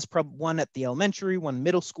that was one at the elementary, one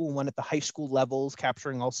middle school, one at the high school levels,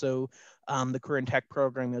 capturing also the career and tech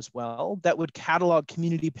program as well, that would catalog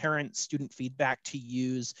community, parent, student feedback to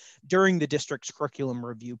use during the district's curriculum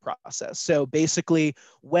review process. So basically,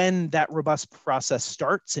 when that robust process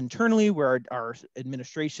starts internally, where our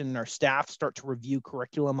administration and our staff start to review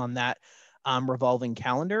curriculum on that revolving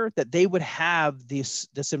calendar, that they would have this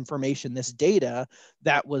information, this data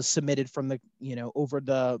that was submitted from the, you know, over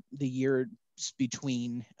the years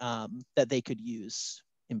between that they could use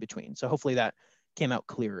in between. So hopefully that came out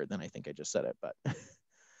clearer than I think I just said it, but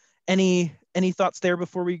any thoughts there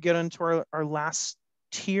before we get into our last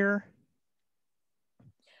tier?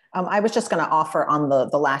 I was just going to offer on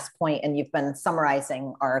the last point, and you've been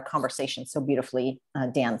summarizing our conversation so beautifully,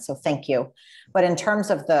 Dan, so thank you. But in terms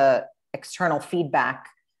of the external feedback,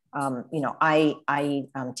 You know, I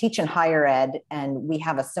teach in higher ed, and we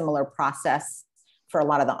have a similar process for a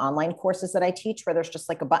lot of the online courses that I teach, where there's just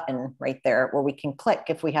like a button right there where we can click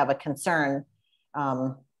if we have a concern,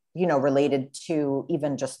 you know, related to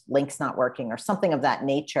even just links not working or something of that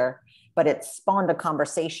nature. But it spawned a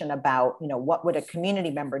conversation about, you know, what would a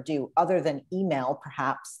community member do other than email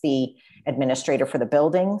perhaps the administrator for the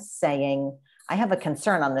building saying, I have a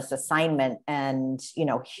concern on this assignment and, you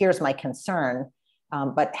know, here's my concern.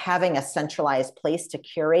 But having a centralized place to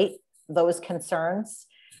curate those concerns.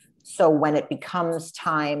 So when it becomes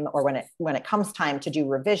time, or when it comes time to do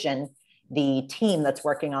revision, the team that's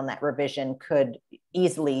working on that revision could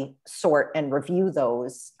easily sort and review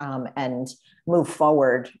those and move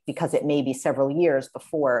forward, because it may be several years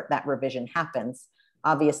before that revision happens.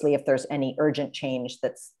 Obviously, if there's any urgent change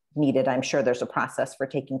that's needed, I'm sure there's a process for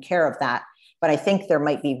taking care of that. But I think there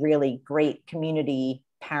might be really great community,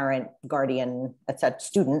 parent, guardian, etc.,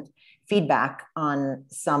 student feedback on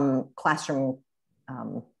some classroom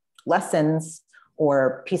lessons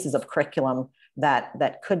or pieces of curriculum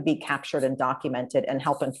that could be captured and documented and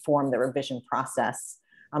help inform the revision process.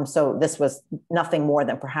 So this was nothing more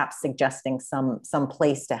than perhaps suggesting some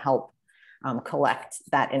place to help collect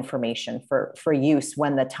that information for use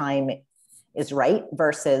when the time is right,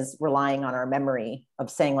 versus relying on our memory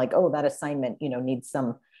of saying like, oh, that assignment, you know, needs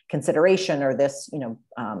some consideration, or this, you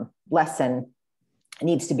know, lesson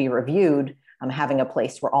needs to be reviewed. Having a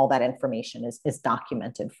place where all that information is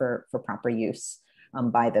documented for proper use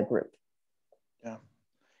by the group.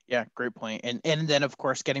 Yeah, great point. And then of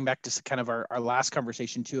course, getting back to kind of our last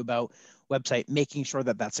conversation too about website, making sure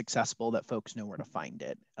that that's accessible, that folks know where to find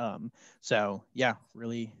it. So yeah,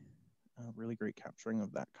 really great capturing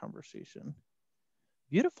of that conversation.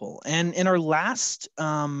 Beautiful. And in our last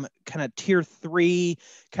kind of tier 3,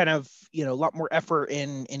 kind of, you know, a lot more effort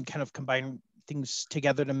in kind of combining things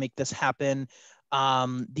together to make this happen.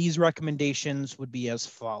 These recommendations would be as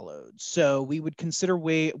follows. So we would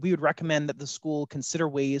recommend that the school consider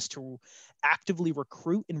ways to actively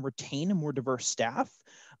recruit and retain a more diverse staff.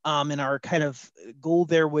 And our kind of goal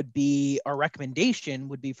there would be, our recommendation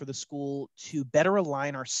would be for the school to better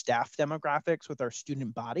align our staff demographics with our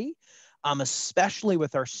student body, especially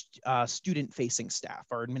with our student-facing staff,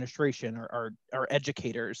 our administration, our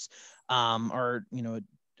educators, our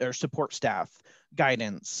support staff,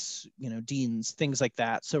 guidance, you know, deans, things like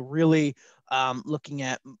that. So really looking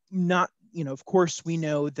at not, you know, of course we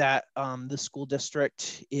know that the school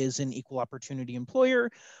district is an equal opportunity employer,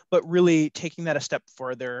 but really taking that a step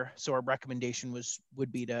further. So our recommendation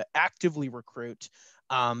would be to actively recruit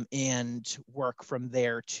and work from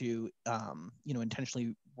there to, you know,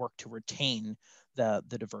 intentionally work to retain the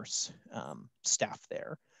diverse staff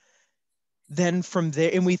there. Then from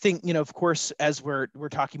there, and we think, you know, of course, as we're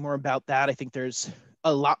talking more about that, I think there's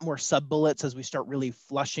a lot more sub bullets as we start really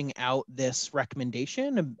flushing out this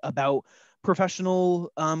recommendation about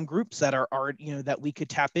professional groups that are, you know, that we could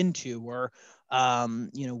tap into, or,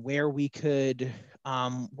 you know, where we could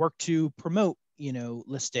work to promote, you know,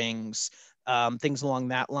 listings, things along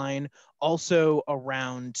that line. Also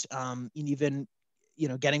around even, you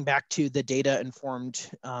know, getting back to the data informed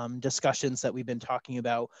discussions that we've been talking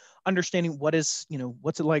about, understanding what is, you know,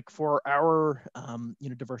 what's it like for our, you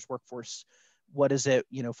know, diverse workforce? What is it,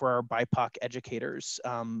 you know, for our BIPOC educators,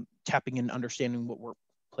 tapping in, understanding what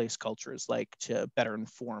workplace culture is like to better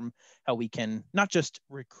inform how we can not just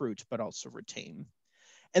recruit, but also retain.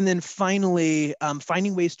 And then finally,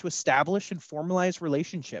 finding ways to establish and formalize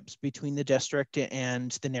relationships between the district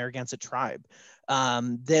and the Narragansett tribe.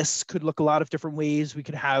 This could look a lot of different ways. We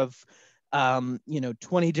could have, you know,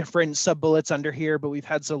 20 different sub-bullets under here, but we've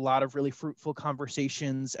had a lot of really fruitful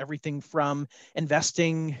conversations, everything from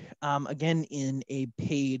investing, again, in a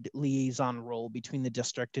paid liaison role between the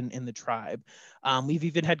district and the tribe. We've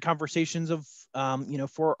even had conversations of, you know,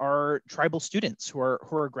 for our tribal students who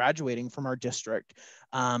are graduating from our district,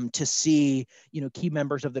 to see, you know, key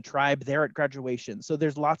members of the tribe there at graduation. So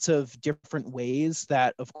there's lots of different ways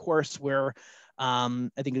that, of course, we're, I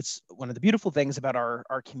think it's one of the beautiful things about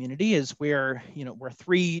our community is we're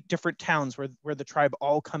 3 different towns where the tribe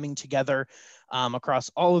all coming together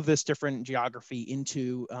across all of this different geography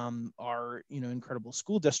into our, you know, incredible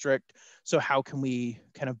school district. So how can we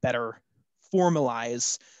kind of better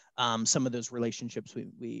formalize some of those relationships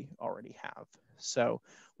we already have? So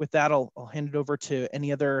with that, I'll hand it over to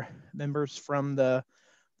any other members from the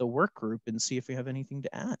work group and see if we have anything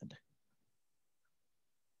to add.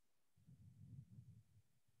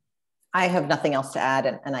 I have nothing else to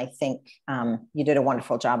add, and I think you did a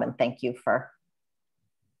wonderful job, and thank you for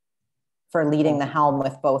leading the helm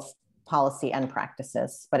with both policy and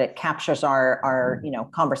practices, but it captures our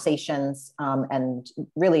conversations and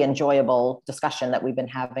really enjoyable discussion that we've been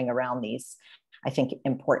having around these, I think,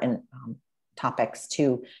 important topics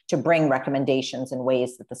to bring recommendations and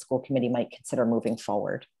ways that the school committee might consider moving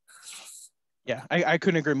forward. Yeah, I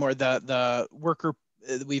couldn't agree more. The work group,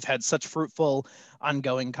 we've had such fruitful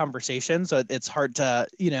ongoing conversations. So it's hard to,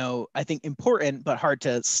 I think important, but hard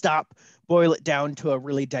to boil it down to a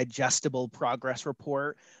really digestible progress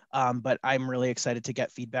report. But I'm really excited to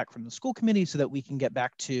get feedback from the school committee so that we can get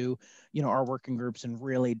back to, our working groups and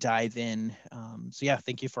really dive in. So yeah,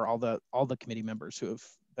 thank you for all the committee members who have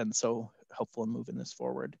been so helpful in moving this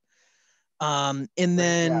forward. And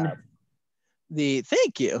then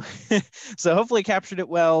thank you. So hopefully captured it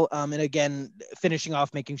well. And again, finishing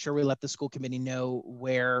off, making sure we let the school committee know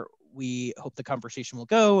where we hope the conversation will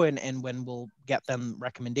go and when we'll get them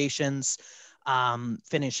recommendations.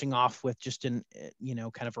 Finishing off with just kind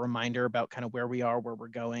of a reminder about kind of where we are, where we're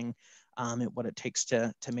going, and what it takes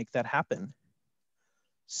to make that happen.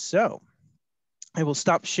 So I will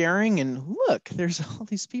stop sharing, and look, there's all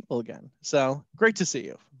these people again. So great to see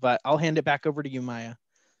you, but I'll hand it back over to you, Maya.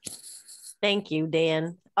 Thank you,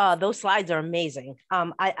 Dan. Those slides are amazing.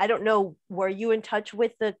 I don't know, were you in touch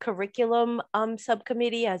with the curriculum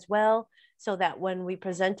subcommittee as well, so that when we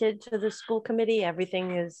presented to the school committee,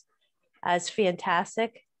 everything is as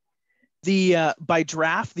fantastic? By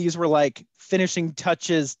draft, these were like finishing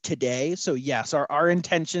touches today. So yes, our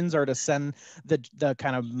intentions are to send the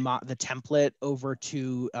kind of the template over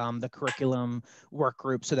to the curriculum work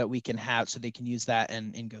group so that we can so they can use that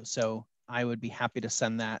and go. So I would be happy to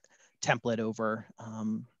send that template over.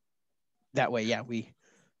 That way, yeah, we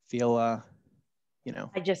feel I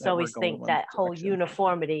just always think that whole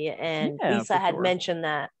uniformity, and Lisa had mentioned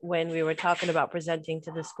that when we were talking about presenting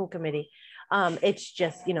to the school committee. It's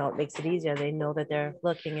just, it makes it easier. They know that they're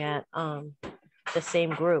looking at the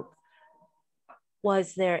same group.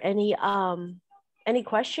 Was there any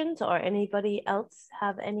questions, or anybody else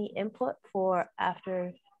have any input for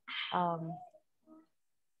after? I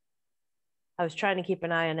was trying to keep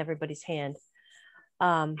an eye on everybody's hand.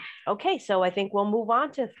 Okay, so I think we'll move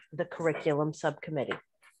on to the curriculum subcommittee.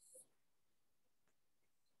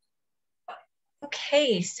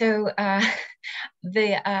 Okay, so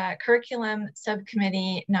the curriculum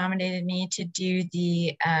subcommittee nominated me to do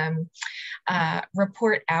the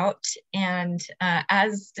report out, and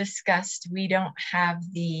as discussed, we don't have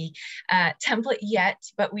the template yet,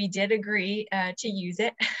 but we did agree to use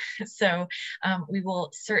it. So we will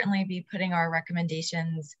certainly be putting our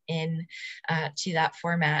recommendations in to that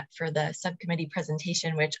format for the subcommittee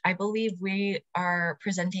presentation, which I believe we are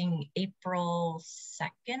presenting April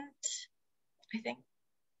 2nd. I think.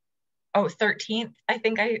 Oh, 13th. I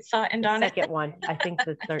think I saw it in Donna. Second one. I think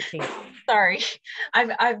the 13th. Sorry,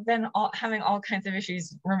 I've been having all kinds of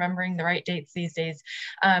issues remembering the right dates these days.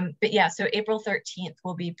 But yeah, so April 13th,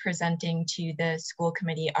 we'll be presenting to the school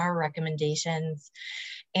committee our recommendations,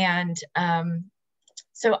 and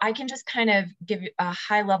so I can just kind of give a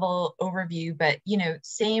high level overview. But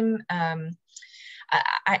same.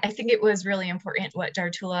 I think it was really important what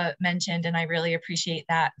Dartula mentioned, and I really appreciate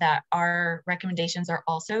that our recommendations are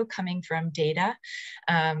also coming from data.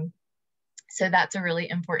 So that's a really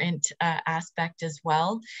important aspect as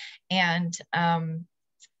well. And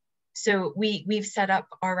so we've set up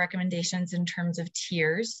our recommendations in terms of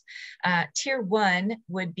tiers. Tier 1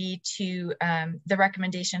 would be to, the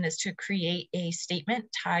recommendation is to create a statement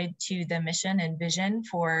tied to the mission and vision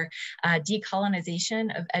for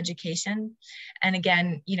decolonization of education. And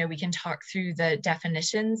again, we can talk through the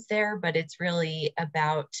definitions there, but it's really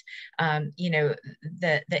about,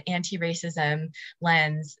 the anti-racism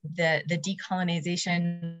lens, the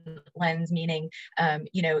decolonization lens, meaning,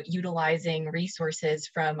 utilizing resources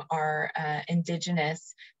from our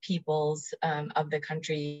indigenous peoples of the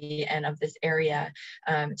country and of this area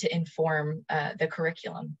to inform the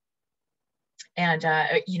curriculum. And,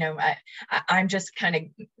 I'm just kind of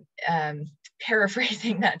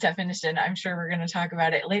paraphrasing that definition. I'm sure we're going to talk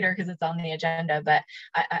about it later because it's on the agenda, but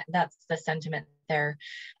that's the sentiment there.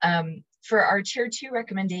 For our Tier 2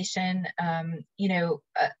 recommendation,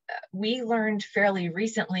 we learned fairly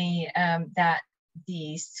recently that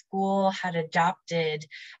the school had adopted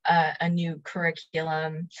a new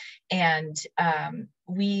curriculum, and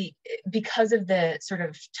because of the sort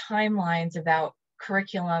of timelines about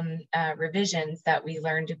curriculum revisions that we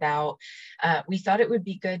learned about, we thought it would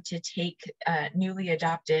be good to take newly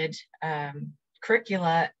adopted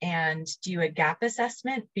curricula and do a gap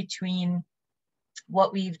assessment between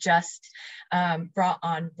what we've just brought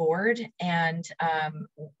on board and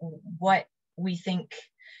what we think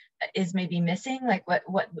is maybe missing, like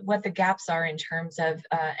what the gaps are in terms of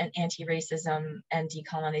an anti-racism and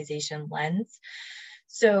decolonization lens.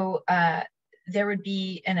 So there would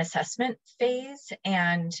be an assessment phase,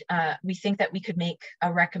 and we think that we could make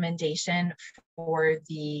a recommendation for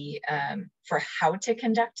the for how to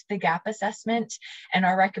conduct the gap assessment. And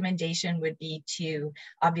our recommendation would be to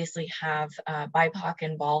obviously have BIPOC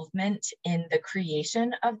involvement in the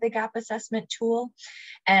creation of the gap assessment tool.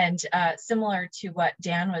 And similar to what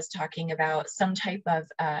Dan was talking about, some type of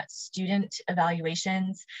student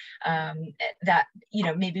evaluations that, you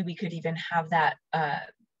know, maybe we could even have that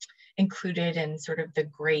included in sort of the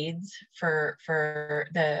grades for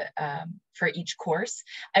each course.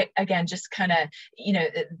 Again, just kind of, you know,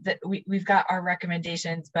 we've got our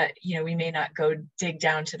recommendations, but, you know, we may not go dig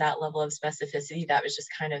down to that level of specificity. That was just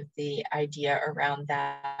kind of the idea around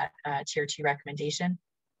that Tier 2 recommendation.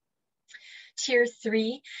 Tier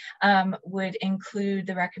 3 would include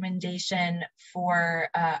the recommendation for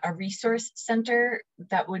a resource center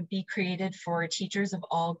that would be created for teachers of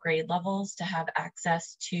all grade levels to have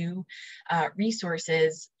access to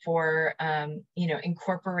resources for, you know,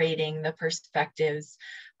 incorporating the perspectives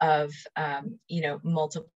of, you know,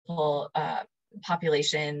 multiple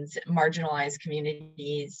populations, marginalized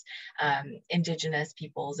communities, indigenous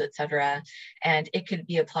peoples, et cetera. And it could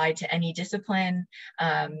be applied to any discipline,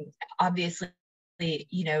 obviously,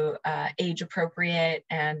 you know, age appropriate,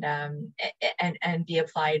 and be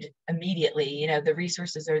applied immediately. You know, the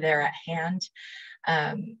resources are there at hand.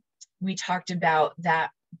 We talked about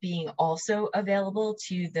that being also available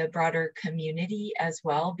to the broader community as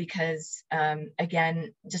well, because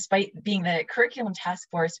again, despite being the curriculum task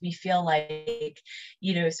force, we feel like,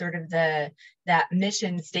 you know, sort of that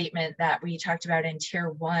mission statement that we talked about in Tier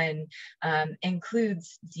 1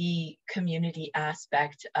 includes the community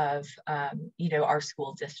aspect of, you know, our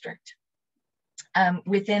school district.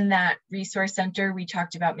 Within that resource center, we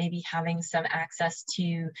talked about maybe having some access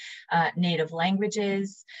to native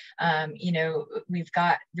languages. You know, we've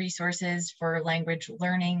got resources for language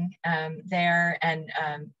learning there, and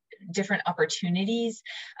different opportunities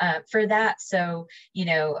for that. So, you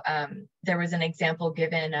know, there was an example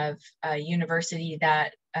given of a university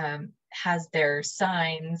that has their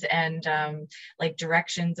signs and like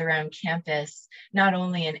directions around campus, not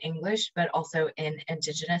only in English, but also in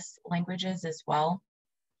indigenous languages as well.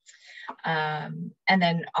 And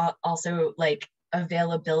then also like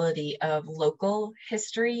availability of local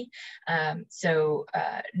history. So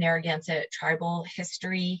Narragansett tribal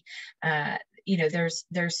history, you know, there's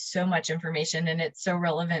so much information, and it's so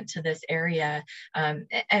relevant to this area.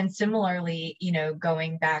 And similarly, you know,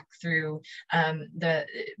 going back through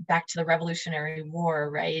back to the Revolutionary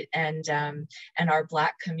War, right? And our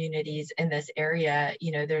Black communities in this area,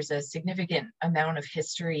 you know, there's a significant amount of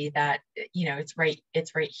history that, you know, it's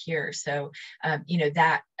right here. So, you know,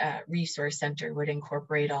 that resource center would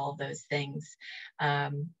incorporate all of those things.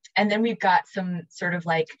 And then we've got some sort of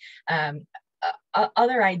like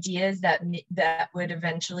other ideas that would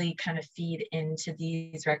eventually kind of feed into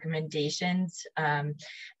these recommendations,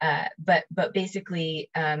 but basically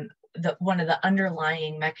one of the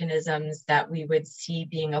underlying mechanisms that we would see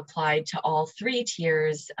being applied to all 3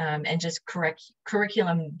 tiers and just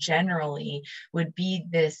curriculum generally would be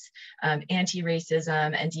this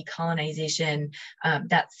anti-racism and decolonization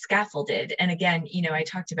that's scaffolded. And again, you know, I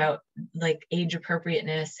talked about like age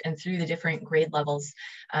appropriateness, and through the different grade levels,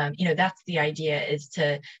 you know, that's the idea, is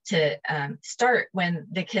to start when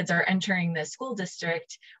the kids are entering the school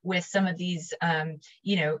district with some of these,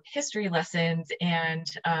 you know, history lessons and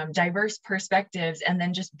diverse perspectives, and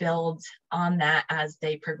then just build on that as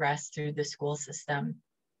they progress through the school system.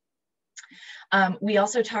 We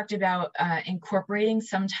also talked about incorporating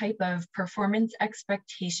some type of performance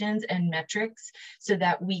expectations and metrics so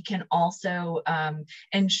that we can also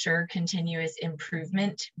ensure continuous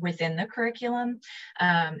improvement within the curriculum.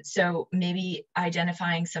 So maybe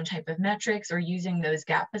identifying some type of metrics or using those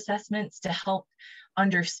gap assessments to help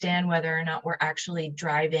understand whether or not we're actually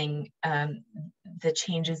driving the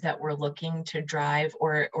changes that we're looking to drive,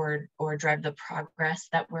 or drive the progress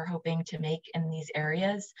that we're hoping to make in these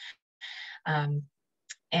areas.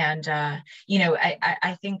 You know,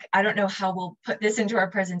 I think, I don't know how we'll put this into our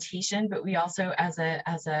presentation, but we also as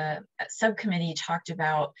a subcommittee talked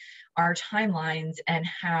about our timelines and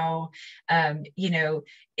how, you know,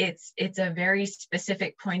 it's a very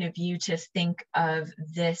specific point of view to think of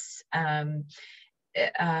this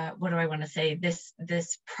what do I want to say, this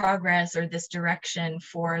progress or this direction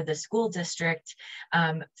for the school district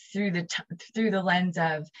through the lens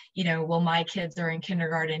of, you know, well, my kids are in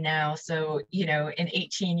kindergarten now, so, you know, in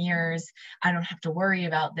 18 years I don't have to worry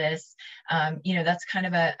about this. You know, that's kind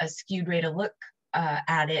of a skewed way to look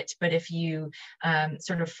at it. But if you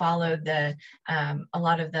sort of follow a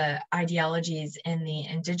lot of the ideologies in the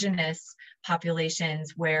indigenous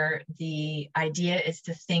populations, where the idea is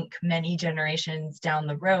to think many generations down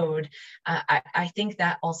the road, I think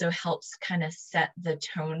that also helps kind of set the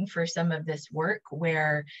tone for some of this work,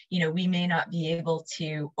 where, you know, we may not be able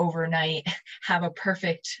to overnight have a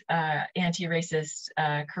perfect anti-racist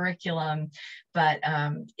curriculum, but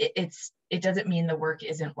it doesn't mean the work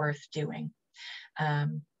isn't worth doing.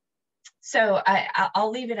 So I'll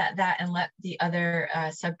leave it at that and let the other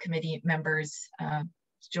subcommittee members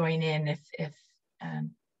join in if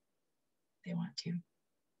they want to.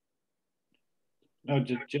 No,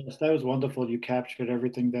 Jess, that was wonderful. You captured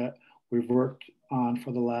everything that we've worked on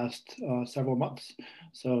for the last several months.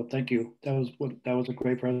 So thank you. That was a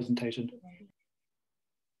great presentation.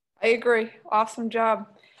 I agree. Awesome job.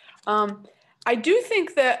 I do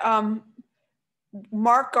think that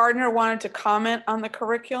Mark Gardner wanted to comment on the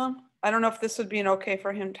curriculum. I don't know if this would be an okay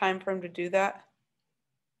for him, time for him to do that.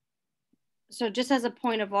 So just as a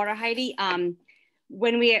point of order, Heidi,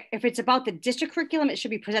 if it's about the district curriculum, it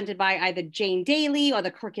should be presented by either Jane Daly or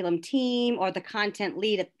the curriculum team or the content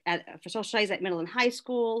lead for social studies at middle and high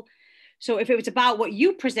school. So if it was about what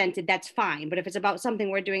you presented, that's fine. But if it's about something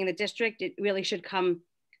we're doing in the district, it really should come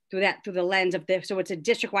through the lens of so it's a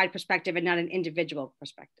district-wide perspective and not an individual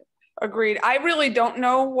perspective. Agreed. I really don't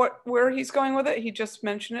know where he's going with it. He just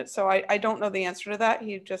mentioned it. So I don't know the answer to that.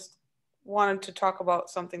 He just wanted to talk about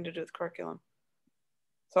something to do with curriculum.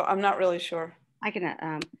 So I'm not really sure. I can,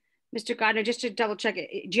 Mr. Gardner, just to double check,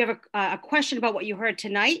 do you have a question about what you heard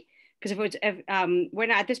tonight? Because we're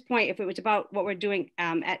not at this point, if it was about what we're doing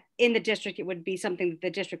in the district, it would be something that the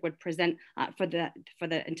district would present for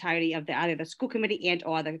the entirety of either the school committee and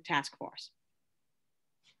or the task force.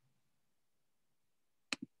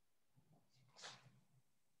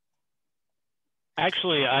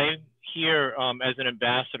 Actually, I'm here as an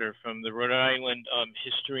ambassador from the Rhode Island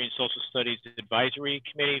History and Social Studies Advisory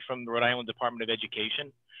Committee from the Rhode Island Department of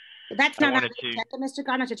Education. That's not on the agenda, Mr.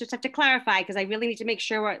 Gardner, so just have to clarify, because I really need to make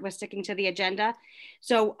sure we're sticking to the agenda.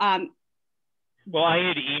 So, well, I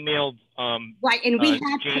had emailed right, and we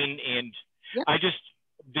had Jane, and yep. I just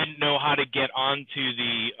didn't know how to get onto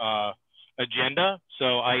the agenda,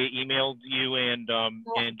 so I emailed you and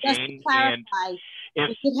Jane.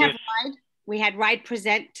 And we had RIDE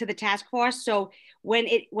present to the task force. So when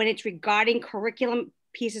it's regarding curriculum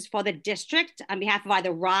pieces for the district on behalf of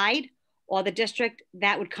either RIDE or the district,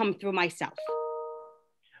 that would come through myself.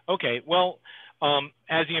 Okay, well,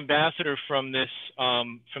 as the ambassador from this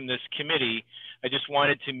committee, I just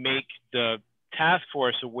wanted to make the task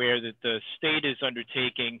force aware that the state is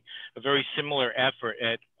undertaking a very similar effort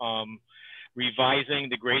at revising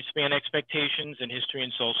the grade span expectations in history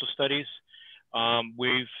and social studies.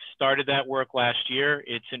 We've started that work last year.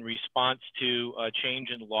 It's in response to a change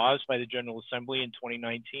in laws by the General Assembly in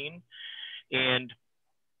 2019. And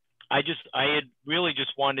I had really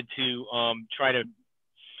just wanted to try to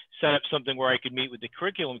set up something where I could meet with the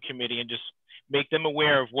curriculum committee and just make them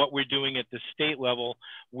aware of what we're doing at the state level,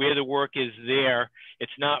 where the work is there.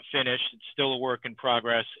 It's not finished, it's still a work in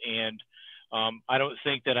progress. And I don't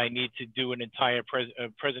think that I need to do an entire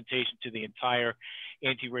presentation to the entire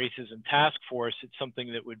anti-racism task force. It's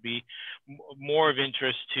something that would be more of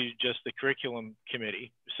interest to just the curriculum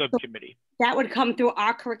committee, subcommittee. That would come through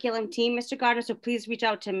our curriculum team, Mr. Gardner, so please reach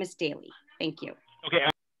out to Ms. Daly. Thank you. Okay.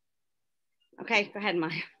 Okay, go ahead,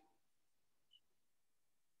 Maya.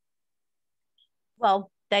 Well,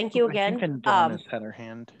 thank you again. I think Donna's had her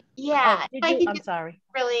hand. Yeah, I'm sorry.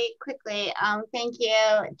 Really quickly, thank you,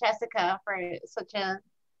 Jessica, for such a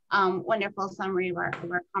wonderful summary of our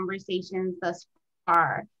conversations thus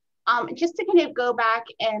far. Just to kind of go back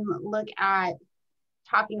and look at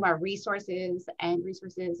talking about resources and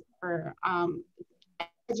resources for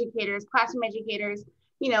educators, classroom educators,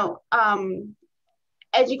 you know,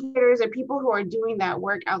 educators are people who are doing that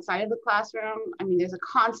work outside of the classroom. I mean, there's a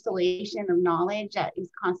constellation of knowledge that is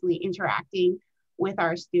constantly interacting with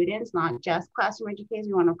our students, not just classroom educators.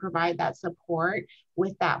 We want to provide that support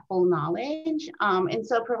with that full knowledge. And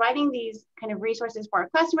so providing these kind of resources for our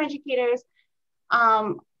classroom educators,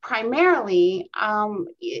 primarily,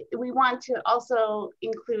 we want to also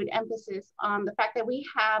include emphasis on the fact that we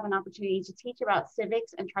have an opportunity to teach about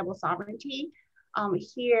civics and tribal sovereignty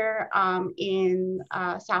here in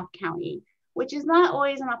South County. which is not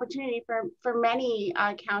always an opportunity for many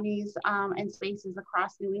counties and spaces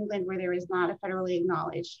across New England where there is not a federally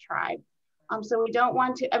acknowledged tribe. So we don't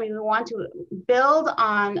want to, we want to build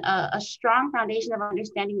on a strong foundation of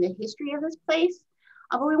understanding the history of this place,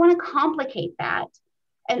 but we want to complicate that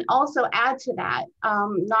and also add to that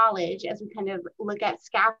knowledge as we kind of look at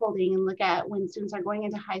scaffolding and look at when students are going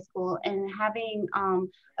into high school and having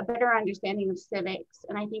a better understanding of civics.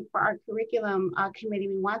 And I think for our curriculum committee,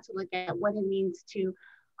 we want to look at what it means to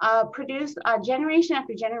produce generation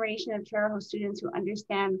after generation of Cheraho students who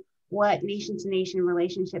understand what nation-to-nation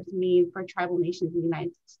relationships mean for tribal nations in the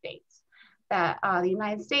United States. That the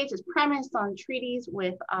United States is premised on treaties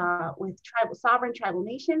with sovereign tribal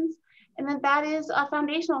nations, and that is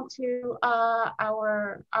foundational to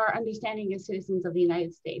our understanding as citizens of the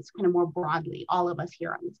United States, kind of more broadly, all of us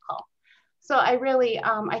here on this call. So I really,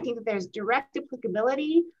 I think that there's direct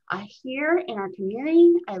applicability here in our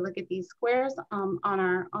community. I look at these squares on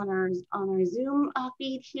our Zoom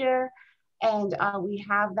feed here, and we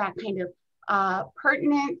have that kind of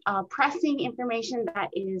pertinent, pressing information that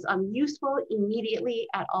is useful immediately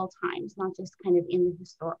at all times, not just kind of in the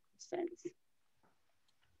historical sense.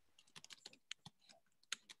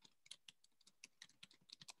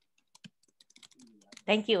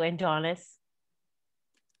 Thank you, Adonis.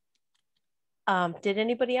 Did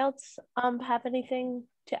anybody else have anything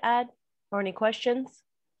to add or any questions?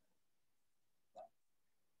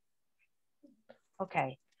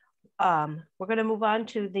 Okay. We're going to move on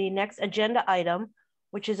to the next agenda item,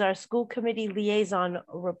 which is our school committee liaison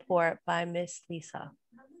report by Miss Lisa.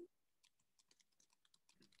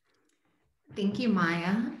 Thank you,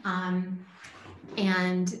 Maya.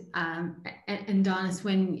 And Donis,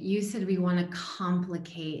 when you said we want to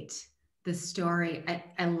complicate the story,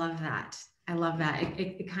 I love that. I love that.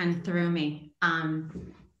 It kind of threw me.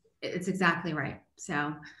 It's exactly right.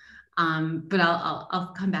 So, but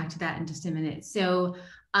I'll come back to that in just a minute. So,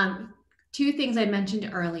 two things I mentioned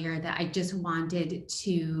earlier that I just wanted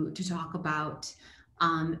to talk about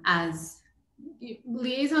as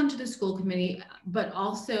liaison to the school committee, but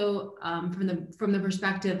also from the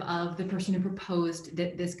perspective of the person who proposed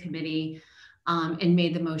this committee and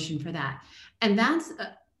made the motion for that. And that's,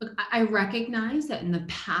 I recognize that in the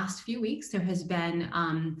past few weeks, there has been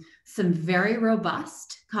some very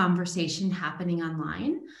robust conversation happening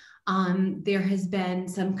online. There has been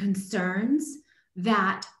some concerns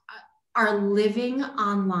that are living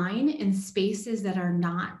online in spaces that are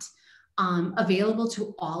not available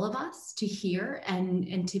to all of us to hear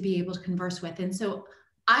and to be able to converse with. And so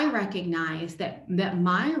I recognize that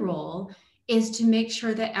my role is to make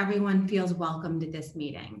sure that everyone feels welcomed at this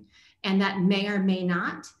meeting, and that may or may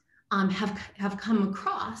not have come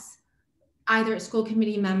across either at school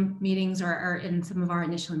committee meetings or in some of our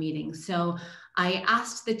initial meetings. So I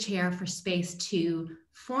asked the chair for space to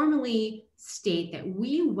formally state that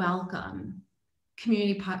we welcome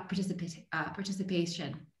community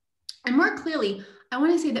participation. And more clearly, I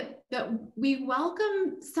want to say that we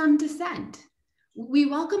welcome some dissent. We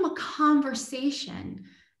welcome a conversation.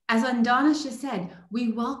 As Adonis just said,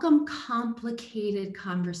 we welcome complicated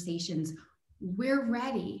conversations. We're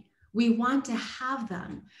ready. We want to have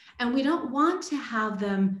them. And we don't want to have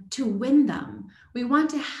them to win them. We want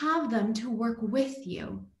to have them to work with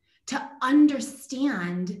you, to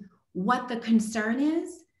understand what the concern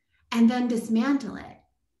is, and then dismantle it,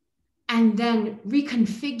 and then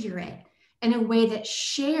reconfigure it in a way that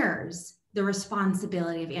shares the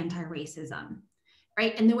responsibility of anti-racism,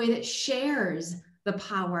 right? And the way that shares the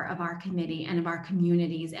power of our committee and of our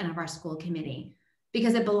communities and of our school committee,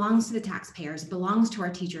 because it belongs to the taxpayers, it belongs to our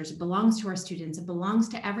teachers, it belongs to our students, it belongs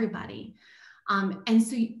to everybody. And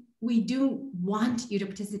so we do want you to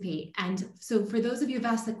participate. And so for those of you who've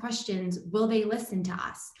asked the questions, will they listen to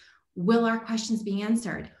us? Will our questions be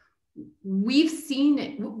answered? We've seen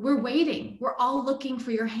it, we're waiting. We're all looking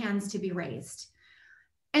for your hands to be raised.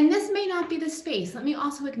 And this may not be the space. Let me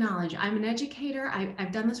also acknowledge, I'm an educator.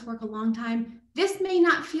 I've done this work a long time. This may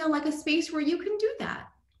not feel like a space where you can do that.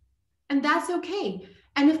 And that's okay.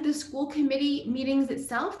 And if the school committee meetings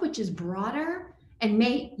itself, which is broader and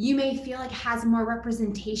you may feel like has more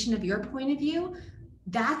representation of your point of view,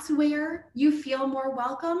 that's where you feel more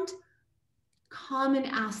welcomed. Come and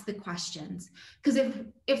ask the questions. Because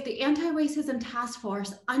if the Anti-Racism Task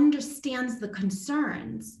Force understands the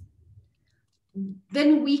concerns,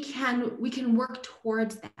 then we can work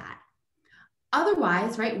towards that.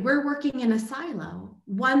 Otherwise, right, we're working in a silo,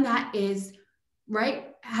 one that is,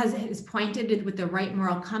 right, is pointed with the right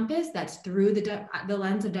moral compass, that's through the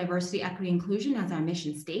lens of diversity, equity, inclusion, as our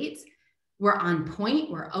mission states. We're on point,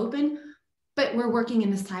 we're open, but we're working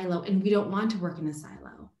in a silo, and we don't want to work in a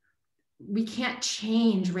silo. we can't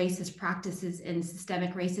change racist practices and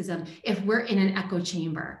systemic racism if we're in an echo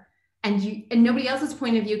chamber. And nobody else's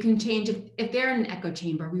point of view can change if they're in an echo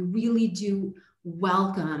chamber. We really do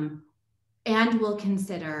welcome and will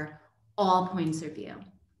consider all points of view.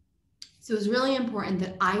 So it's really important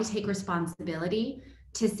that I take responsibility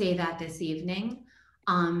to say that this evening,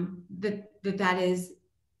 that is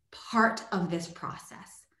part of this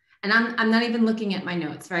process. And I'm not even looking at my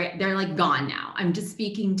notes, right? They're like gone now. I'm just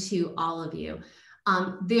speaking to all of you.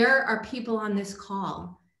 There are people on this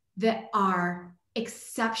call that are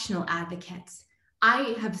exceptional advocates.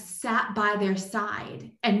 I have sat by their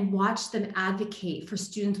side and watched them advocate for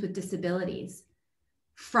students with disabilities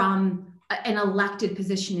from an elected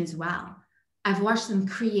position as well. I've watched them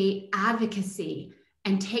create advocacy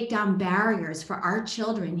and take down barriers for our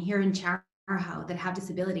children here in Chariho that have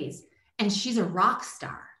disabilities. And she's a rock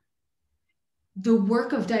star. The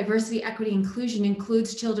work of diversity, equity, inclusion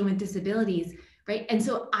includes children with disabilities, right? And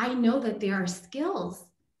so I know that there are skills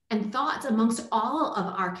and thoughts amongst all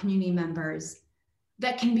of our community members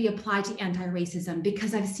that can be applied to anti-racism,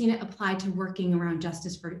 because I've seen it applied to working around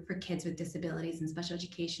justice for kids with disabilities and special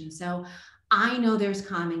education. So I know there's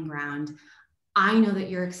common ground. I know that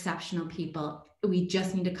you're exceptional people. We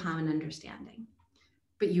just need a common understanding,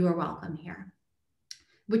 but you are welcome here.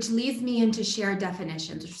 Which leads me into shared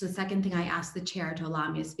definitions, which is the second thing I asked the chair to allow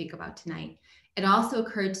me to speak about tonight. It also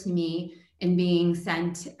occurred to me in being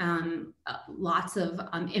sent lots of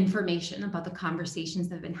information about the conversations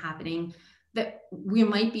that have been happening, that we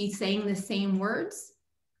might be saying the same words,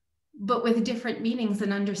 but with different meanings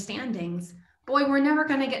and understandings. Boy, we're never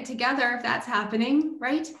gonna get together if that's happening,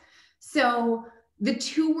 right? So the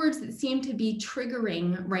two words that seem to be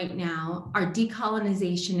triggering right now are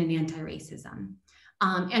decolonization and anti-racism.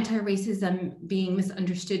 Anti-racism being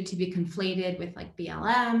misunderstood to be conflated with like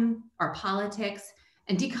BLM or politics,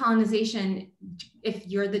 and decolonization, if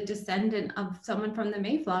you're the descendant of someone from the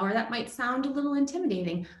Mayflower, that might sound a little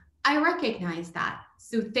intimidating. I recognize that.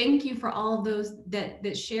 So thank you for all of those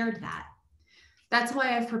that shared that. That's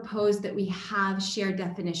why I've proposed that we have shared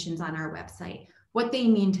definitions on our website, what they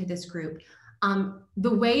mean to this group.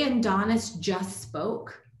 The way Adonis just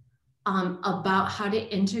spoke about how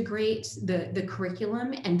to integrate the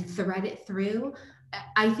curriculum and thread it through,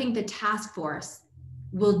 I think the task force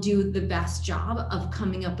will do the best job of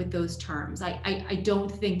coming up with those terms. I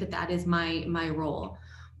don't think that is my role,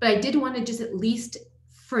 but I did want to just at least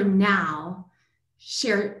for now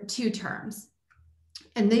share two terms.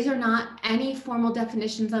 And these are not any formal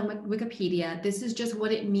definitions on Wikipedia. This is just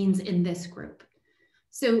what it means in this group.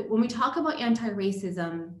 So when we talk about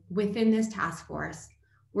anti-racism within this task force,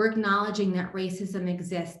 we're acknowledging that racism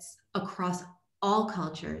exists across all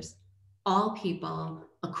cultures, all people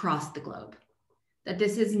across the globe. That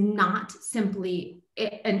this is not simply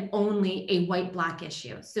and only a white-black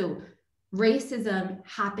issue. So racism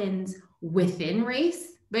happens within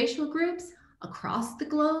racial groups, across the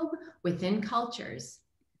globe, within cultures.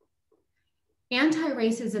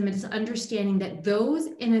 Anti-racism is understanding that those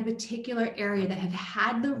in a particular area that have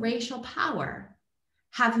had the racial power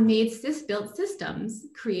have made built systems,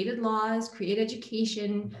 created laws, created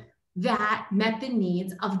education that met the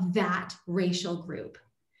needs of that racial group.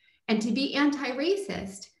 And to be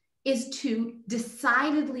anti-racist is to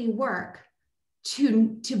decidedly work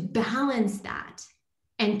to balance that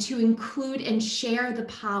and to include and share the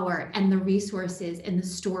power and the resources and the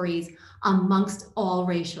stories amongst all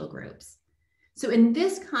racial groups. So in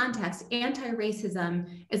this context,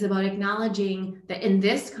 anti-racism is about acknowledging that in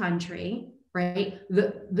this country, right,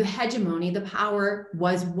 the hegemony, the power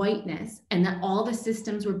was whiteness, and that all the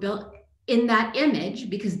systems were built in that image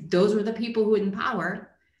because those were the people who were in power.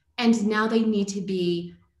 And now they need to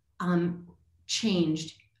be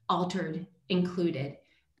changed, altered, included.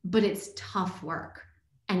 But it's tough work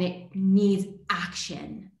and it needs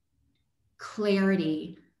action,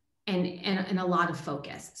 clarity, and a lot of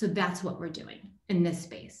focus. So that's what we're doing in this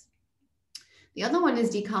space. The other one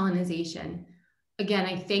is decolonization. Again,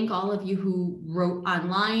 I thank all of you who wrote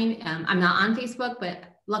online. I'm not on Facebook, but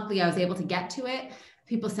luckily I was able to get to it.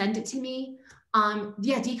 People sent it to me.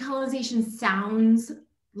 Yeah, decolonization sounds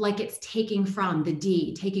like it's taking from the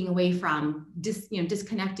D, taking away from,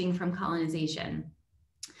 disconnecting from colonization.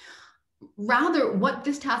 Rather, what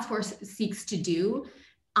this task force seeks to do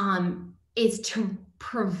is to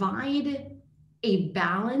provide a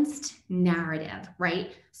balanced narrative,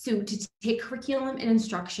 right? So to take curriculum and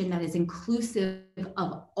instruction that is inclusive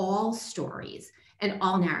of all stories and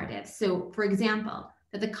all narratives. So for example,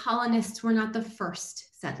 that the colonists were not the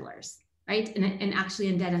first settlers, right? And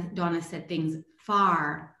actually, Donna said things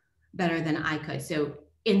far better than I could. So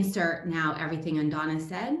insert now everything Donna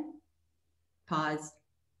said. pause,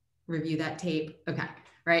 review that tape. Okay,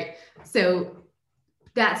 right? So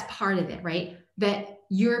that's part of it, right? That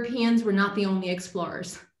Europeans were not the only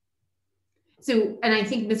explorers. So, and I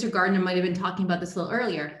think Mr. Gardner might have been talking about this a little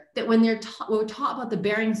earlier, that when we're taught about the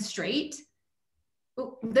Bering Strait,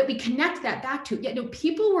 that we connect that back to, yeah, no,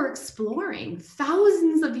 people were exploring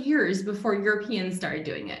thousands of years before Europeans started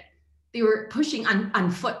doing it. They were pushing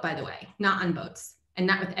on foot, by the way, not on boats and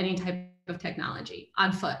not with any type of technology,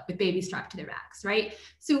 on foot with babies strapped to their backs, right?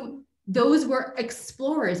 So those were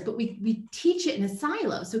explorers, but we teach it in a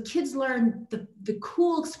silo. So kids learn the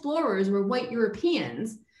cool explorers were white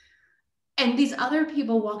Europeans, and these other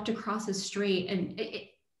people walked across the strait, and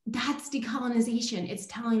that's decolonization. It's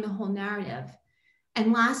telling the whole narrative.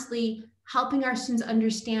 And lastly, helping our students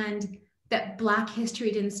understand that Black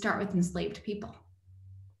history didn't start with enslaved people.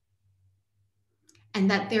 And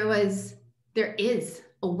that there is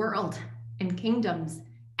a world and kingdoms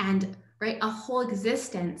and, right, a whole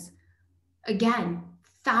existence, again,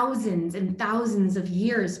 thousands and thousands of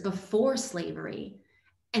years before slavery.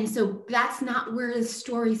 And so that's not where the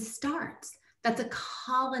story starts. That's a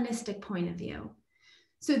colonistic point of view.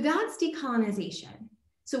 So that's decolonization.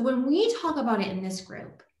 So when we talk about it in this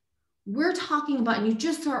group, we're talking about, and you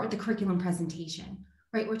just saw it with the curriculum presentation,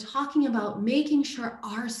 right? We're talking about making sure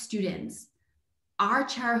our students, our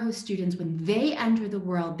Chariho students, when they enter the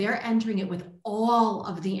world, they're entering it with all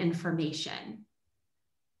of the information,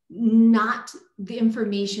 not the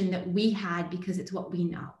information that we had because it's what we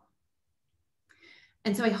know.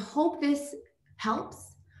 And so I hope this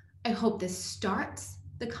helps. I hope this starts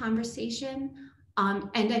the conversation.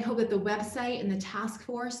 And I hope that the website and the task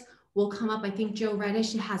force will come up. I think Joe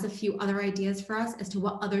Reddish has a few other ideas for us as to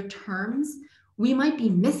what other terms we might be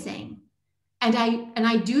missing. And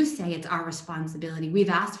I do say it's our responsibility.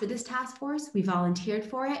 We've asked for this task force. We volunteered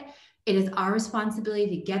for it. It is our responsibility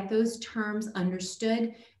to get those terms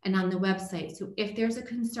understood and on the website. So if there's a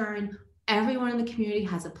concern, everyone in the community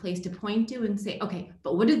has a place to point to and say, okay,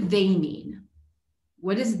 but what do they mean?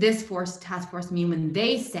 What does this task force mean when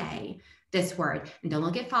they say this word? And don't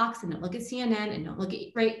look at Fox and don't look at CNN and don't look at,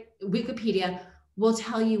 right, Wikipedia. We'll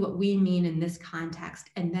tell you what we mean in this context,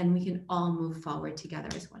 and then we can all move forward together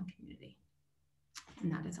as one community.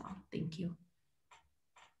 And that is all. Thank you.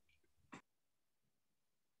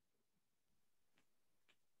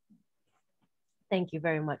 Thank you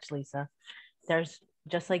very much, Lisa. There's,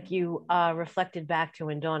 just like you reflected back to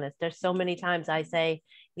Adonis, there's so many times I say,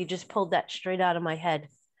 you just pulled that straight out of my head.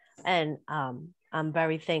 And I'm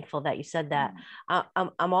very thankful that you said that.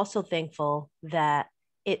 I'm also thankful that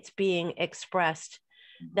it's being expressed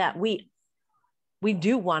that we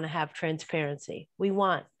do want to have transparency. We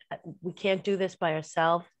can't do this by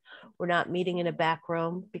ourselves. We're not meeting in a back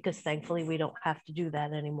room because thankfully we don't have to do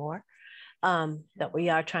that anymore. That we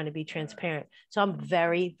are trying to be transparent. So I'm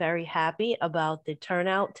very, very happy about the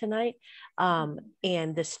turnout tonight,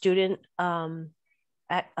 and the students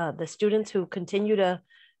who continue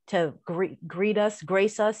to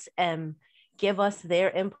grace us and give us their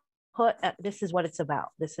input. This is what it's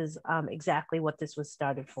about. This is exactly what this was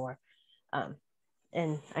started for.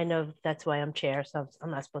 And I know that's why I'm chair, so I'm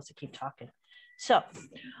not supposed to keep talking. So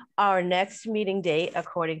our next meeting date,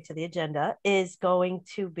 according to the agenda, is going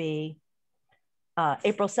to be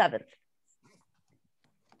April 7th.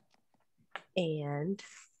 And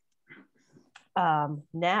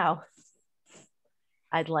now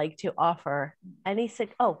I'd like to offer any,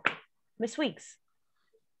 oh, Ms. Weeks,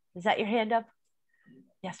 is that your hand up?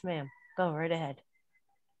 Yes, ma'am. Go right ahead.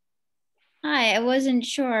 Hi, I wasn't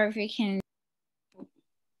sure if we can.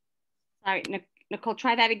 Sorry, Nicole,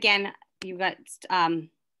 try that again. You got, there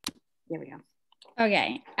we go.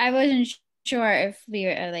 Okay, I wasn't sure if we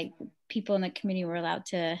were like people in the committee were allowed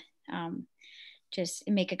to just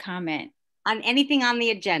make a comment. On anything on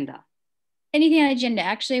the agenda. Anything on the agenda.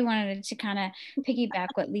 Actually, I wanted to kind of piggyback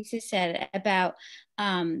what Lisa said about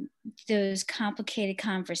those complicated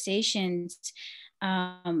conversations.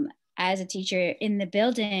 As a teacher in the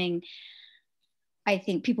building, I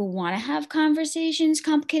think people want to have conversations,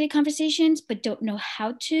 complicated conversations, but don't know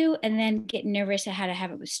how to, and then get nervous at how to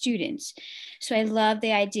have it with students. So I love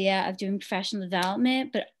the idea of doing professional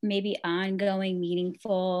development, but maybe ongoing,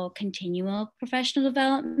 meaningful, continual professional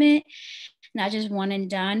development, not just one and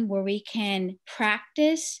done, where we can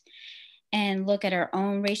practice and look at our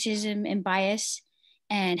own racism and bias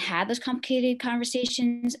and have those complicated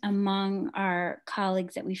conversations among our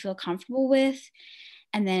colleagues that we feel comfortable with.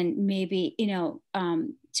 And then maybe,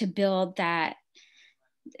 to build that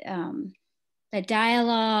the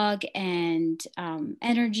dialogue and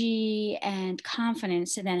energy and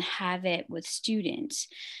confidence to then have it with students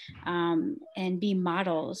and be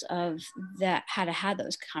models of that, how to have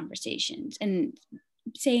those conversations and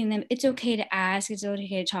saying them, it's okay to ask, it's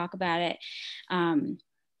okay to talk about it,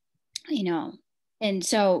 you know. And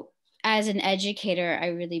so as an educator, I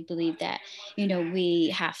really believe that, you know, we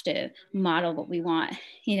have to model what we want,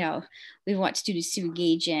 you know, we want students to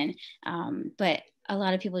engage in, but a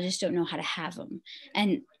lot of people just don't know how to have them.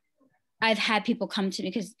 And I've had people come to me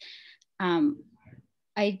because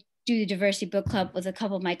I do the diversity book club with a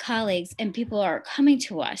couple of my colleagues, and people are coming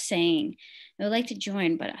to us saying, they would like to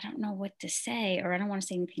join, but I don't know what to say, or I don't want to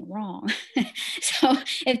say anything wrong. So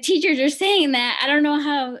if teachers are saying that, I don't know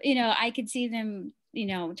how, you know, I could see them, you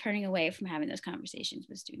know, turning away from having those conversations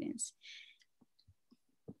with students.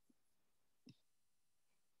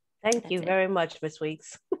 Thank you very much, Ms.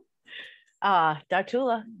 Weeks.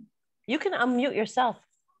 Dartula, you can unmute yourself.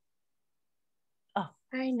 Oh,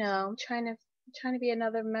 I know. I'm trying to be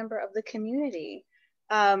another member of the community.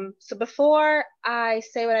 So before I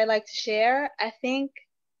say what I'd like to share, I think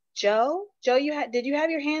Joe, did you have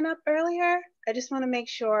your hand up earlier? I just want to make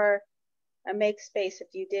sure I make space if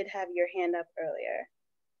you did have your hand up earlier.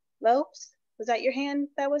 Lopes, was that your hand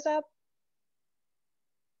that was up?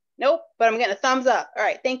 Nope, but I'm getting a thumbs up. All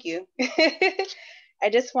right, thank you. I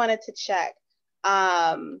just wanted to check.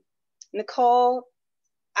 Nicole,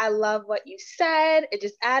 I love what you said. It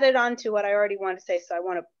just added on to what I already wanted to say. So I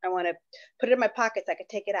want to put it in my pockets. I could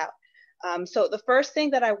take it out. So the first thing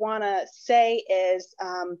that I want to say is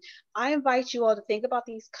I invite you all to think about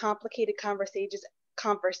these complicated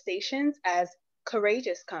conversations as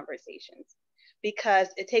courageous conversations, because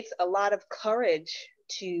it takes a lot of courage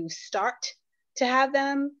to start to have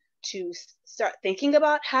them, to start thinking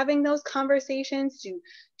about having those conversations,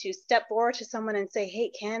 to step forward to someone and say,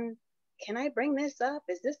 hey, can I bring this up?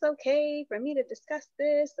 Is this okay for me to discuss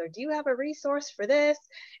this? Or do you have a resource for this?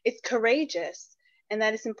 It's courageous. And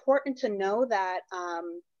that it's important to know that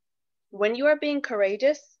when you are being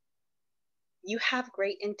courageous, you have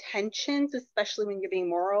great intentions, especially when you're being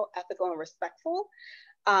moral, ethical, and respectful.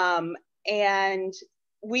 And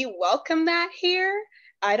we welcome that here.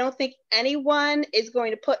 I don't think anyone is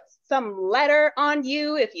going to put some letter on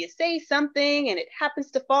you if you say something and it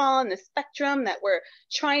happens to fall on the spectrum that we're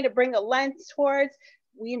trying to bring a lens towards.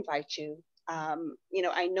 We invite you. You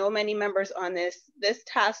know, I know many members on this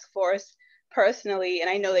task force personally, and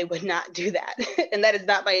I know they would not do that. And that is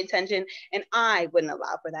not my intention. And I wouldn't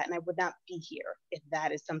allow for that. And I would not be here if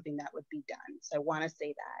that is something that would be done. So I want to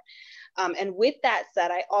say that. And with that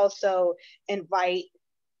said, I also invite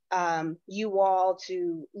you all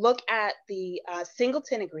to look at the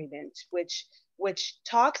Singleton Agreement, which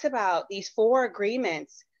talks about these 4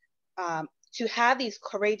 agreements to have these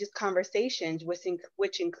courageous conversations,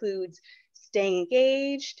 which includes staying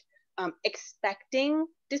engaged, expecting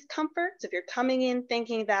discomfort. So if you're coming in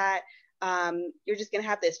thinking that you're just going to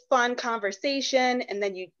have this fun conversation, and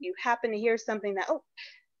then you happen to hear something that, oh,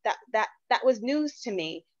 that was news to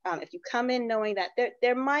me. If you come in knowing that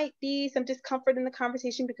there might be some discomfort in the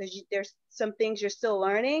conversation because there's some things you're still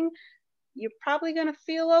learning, you're probably going to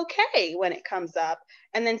feel okay when it comes up.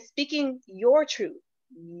 And then speaking your truth,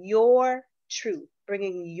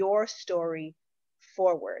 bringing your story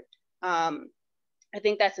forward. I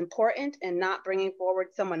think that's important, and not bringing forward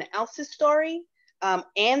someone else's story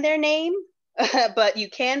and their name, but you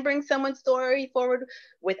can bring someone's story forward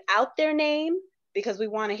without their name, because we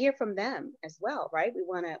want to hear from them as well, right? We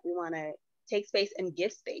want to take space and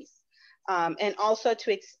give space, and also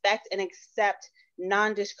to expect and accept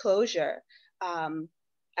non-disclosure.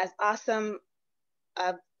 As awesome,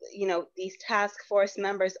 you know, these task force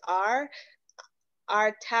members are,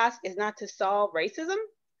 our task is not to solve racism.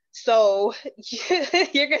 So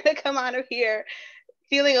you're going to come out of here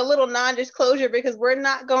feeling a little non-disclosure, because we're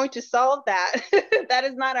not going to solve that. That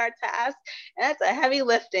is not our task, and that's a heavy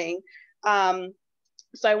lifting.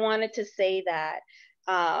 So I wanted to say that.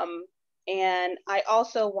 And I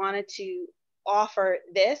also wanted to offer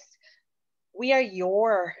this. We are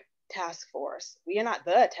your task force. We are not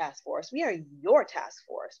the task force. We are your task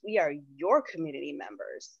force. We are your community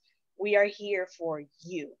members. We are here for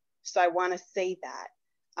you. So I want to say that.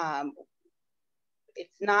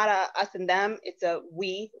 It's not a us and them, it's a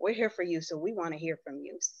we. We're here for you, so we want to hear from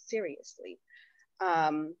you, seriously.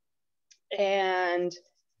 And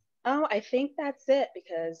oh, I think that's it,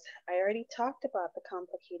 because I already talked about the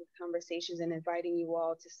complicated conversations and inviting you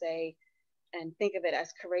all to say and think of it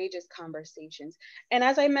as courageous conversations. And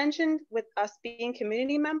as I mentioned, with us being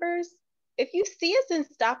community members, if you see us in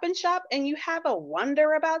Stop and Shop and you have a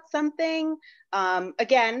wonder about something,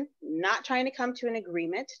 again, not trying to come to an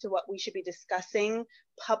agreement to what we should be discussing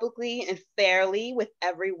publicly and fairly with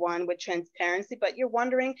everyone with transparency, but you're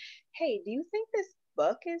wondering, hey, do you think this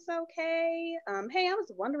book is okay? Hey, I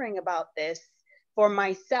was wondering about this for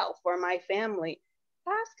myself or my family.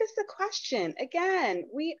 Ask us a question. Again,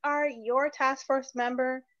 we are your task force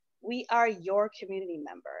member. We are your community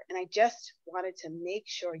member. And I just wanted to make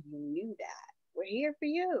sure you knew that. We're here for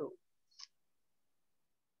you.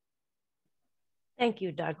 Thank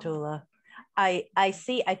you, Dr. Ula. I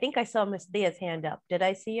think I saw Ms. Thea's hand up. Did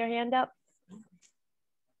I see your hand up?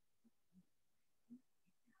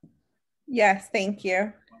 Yes, thank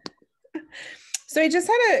you. So I just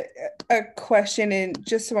had a question, and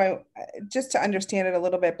just to understand it a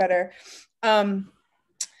little bit better.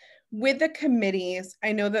 With the committees,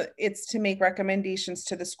 I know that it's to make recommendations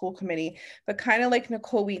to the school committee, but kind of like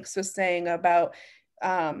Nicole Weeks was saying about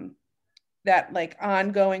that like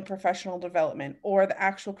ongoing professional development or the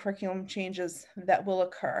actual curriculum changes that will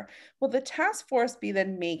occur. Will the task force be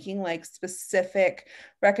then making like specific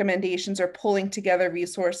recommendations or pulling together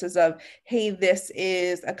resources of, hey, this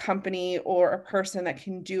is a company or a person that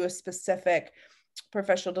can do a specific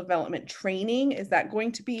professional development training? Is that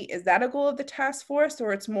a goal of the task force,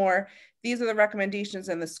 or it's more, these are the recommendations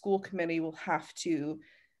and the school committee will have to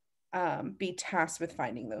be tasked with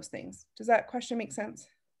finding those things? Does that question make sense?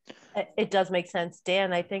 It does make sense.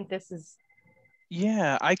 Dan, I think this is.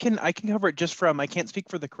 Yeah, I can cover it just from, I can't speak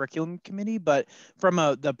for the curriculum committee, but from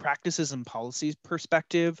the practices and policies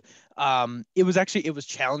perspective, it was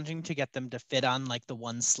challenging to get them to fit on like the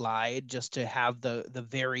one slide, just to have the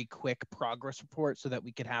very quick progress report so that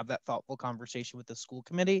we could have that thoughtful conversation with the school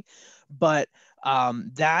committee. But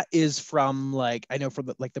that is from like, I know from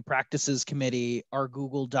the practices committee, our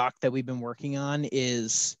Google Doc that we've been working on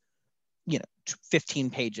is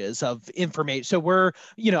 15 pages of information. So we're,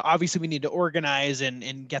 obviously we need to organize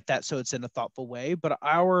and get that so it's in a thoughtful way. But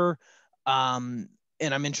our, and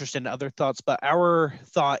I'm interested in other thoughts, but our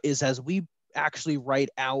thought is as we actually write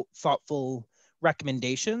out thoughtful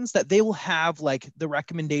recommendations, that they will have like the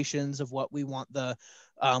recommendations of what we want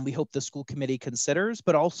we hope the school committee considers,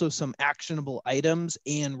 but also some actionable items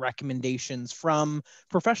and recommendations from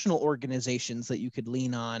professional organizations that you could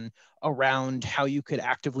lean on around how you could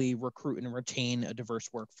actively recruit and retain a diverse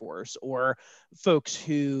workforce, or folks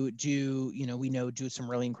who do, do some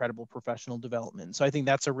really incredible professional development. So I think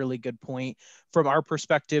that's a really good point. From our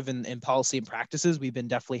perspective in policy and practices, we've been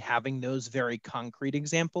definitely having those very concrete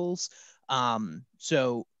examples.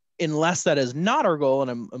 So unless that is not our goal,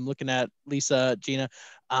 and I'm looking at Lisa, Gina,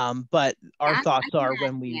 but our thoughts are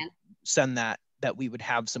when we send that we would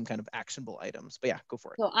have some kind of actionable items. But yeah, go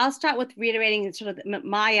for it. So I'll start with reiterating sort of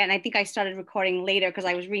Maya, and I think I started recording later because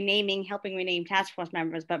I was helping rename task force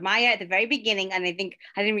members. But Maya at the very beginning, and I think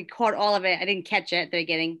I didn't record all of it, I didn't catch it at the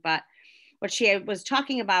beginning, but what she was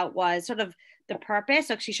talking about was sort of the purpose.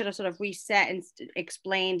 So she should have sort of reset and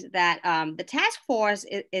explained that the task force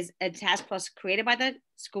is a task force created by the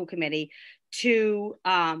school committee to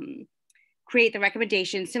create the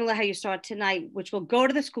recommendations, similar to how you saw it tonight, which will go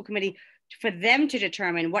to the school committee for them to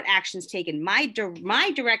determine what actions taken. My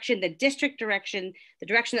direction, the district direction, the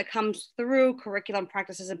direction that comes through curriculum,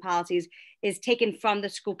 practices, and policies is taken from the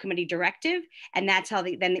school committee directive, and that's how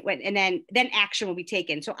then action will be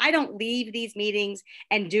taken. So I don't leave these meetings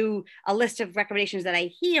and do a list of recommendations that I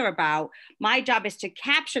hear about. My job is to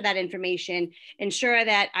capture that information, ensure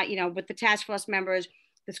that with the task force members,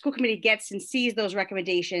 the school committee gets and sees those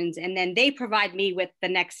recommendations, and then they provide me with the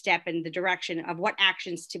next step and the direction of what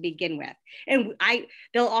actions to begin with. And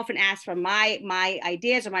they'll often ask for my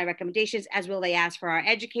ideas or my recommendations, as will they ask for our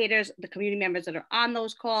educators, the community members that are on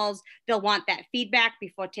those calls. They'll want that feedback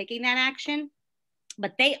before taking that action.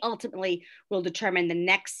 But they ultimately will determine the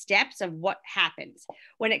next steps of what happens.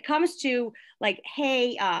 When it comes to like,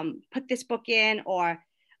 hey, put this book in, or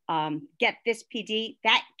get this PD,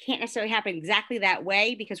 that can't necessarily happen exactly that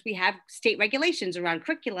way, because we have state regulations around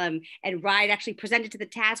curriculum, and RIDE actually presented to the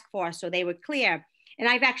task force so they were clear. And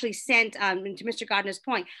I've actually sent, to Mr. Gardner's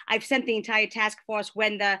point, I've sent the entire task force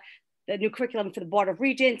when the new curriculum for the Board of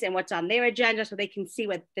Regents and what's on their agenda, so they can see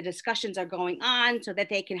what the discussions are going on, so that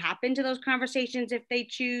they can hop into those conversations if they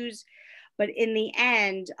choose. But in the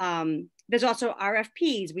end, there's also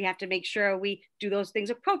RFPs. We have to make sure we do those things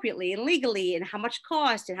appropriately and legally, and how much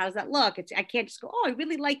cost and how does that look? I can't just go, oh, I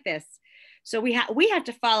really like this. So we have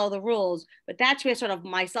to follow the rules, but that's where sort of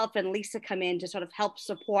myself and Lisa come in to sort of help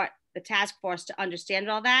support the task force to understand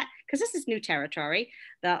all that, because this is new territory,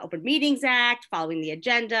 the Open Meetings Act, following the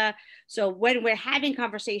agenda. So when we're having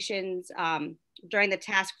conversations during the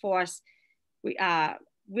task force,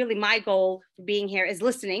 really my goal for being here is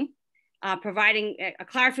listening, providing a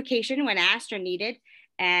clarification when asked or needed,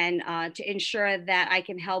 and to ensure that I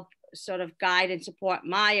can help sort of guide and support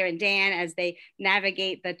Maya and Dan as they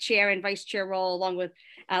navigate the chair and vice chair role, along with,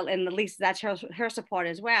 and at least that's her support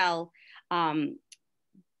as well.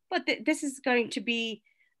 But this is going to be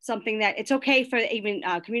something that it's okay for even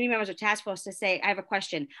community members or task force to say, I have a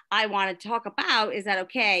question I want to talk about, is that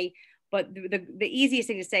okay? But the easiest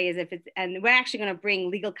thing to say is if it's, and we're actually going to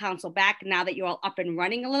bring legal counsel back now that you're all up and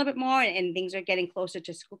running a little bit more and things are getting closer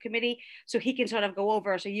to school committee. So he can sort of go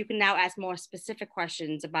over, so you can now ask more specific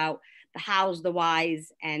questions about the hows, the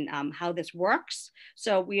whys, and how this works.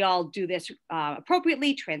 So we all do this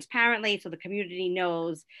appropriately, transparently, so the community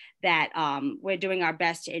knows that we're doing our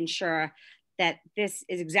best to ensure that this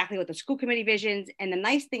is exactly what the school committee visions. And the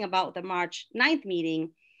nice thing about the March 9th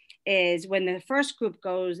meeting is when the first group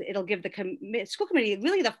goes, it'll give the school committee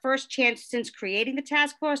really the first chance since creating the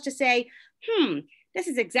task force to say, this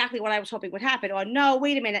is exactly what I was hoping would happen, or no,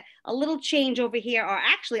 wait a minute, a little change over here, or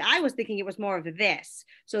actually I was thinking it was more of this.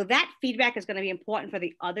 So that feedback is going to be important for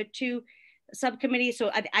the other two subcommittees.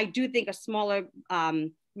 So I do think a smaller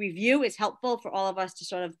review is helpful for all of us to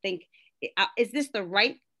sort of think, is this the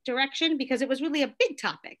right direction? Because it was really a big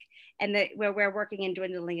topic, and where we're working and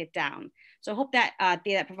dwindling it down. So I hope that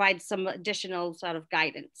that provides some additional sort of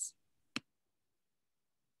guidance.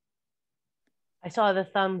 I saw the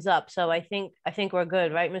thumbs up, so I think we're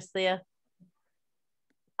good, right, Miss Leah?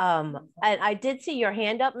 And I did see your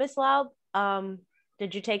hand up, Miss Laub.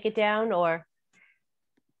 Did you take it down, or?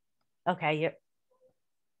 Okay,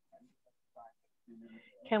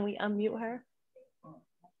 can we unmute her?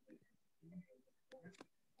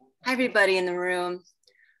 Hi, everybody in the room.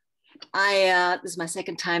 This is my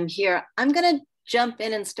second time here. I'm going to jump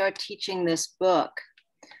in and start teaching this book.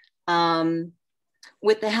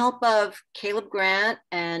 With the help of Caleb Grant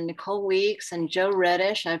and Nicole Weeks and Joe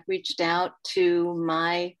Reddish, I've reached out to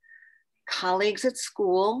my colleagues at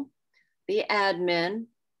school, the admin,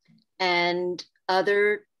 and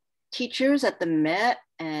other teachers at the Met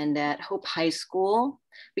and at Hope High School,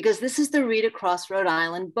 because this is the Read Across Rhode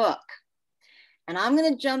Island book. And I'm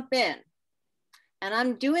going to jump in. And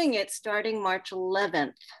I'm doing it starting March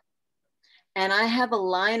 11th. And I have a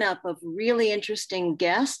lineup of really interesting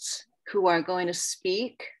guests who are going to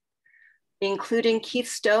speak, including Keith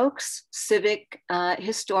Stokes, civic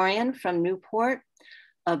historian from Newport,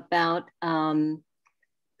 about some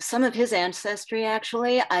of his ancestry,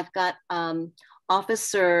 actually. I've got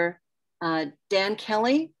Officer Dan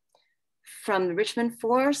Kelly from the Richmond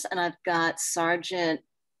Force, and I've got Sergeant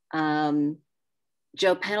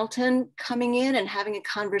Joe Pendleton coming in and having a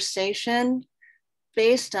conversation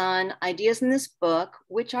based on ideas in this book,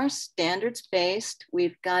 which are standards-based.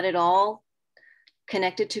 We've got it all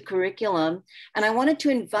connected to curriculum. And I wanted to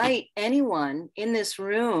invite anyone in this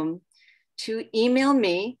room to email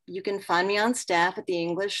me. You can find me on staff at the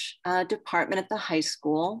English department at the high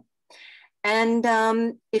school. And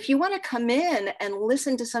if you want to come in and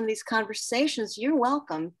listen to some of these conversations, you're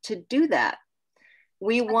welcome to do that.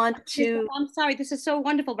 We want to. I'm sorry, this is so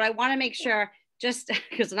wonderful, but I want to make sure, just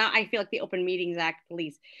because now I feel like the Open Meetings Act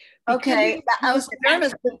police. Okay, I was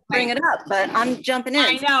nervous to bring it up, but I'm jumping in.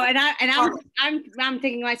 I know, and I'm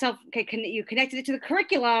thinking to myself, okay, you connected it to the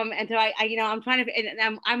curriculum, and so I'm trying to,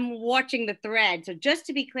 and I'm watching the thread. So just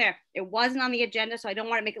to be clear, it wasn't on the agenda, so I don't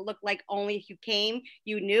want to make it look like only if you came,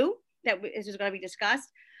 you knew that this was going to be discussed.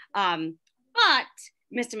 But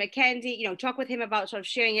Mr. McKenzie, talk with him about sort of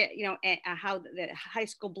sharing it, how the high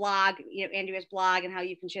school blog, Andrea's blog, and how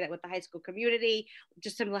you can share that with the high school community,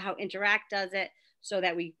 just similar how Interact does it, so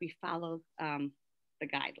that we follow the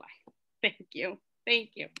guideline. Thank you. Thank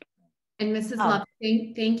you. And Mrs. Love,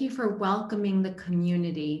 thank you for welcoming the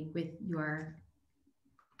community with your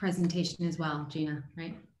presentation as well, Gina,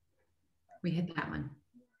 right? We hit that one.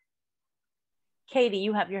 Katie,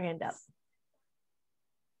 you have your hand up.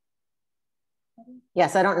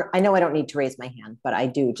 Yes, I know I don't need to raise my hand, but I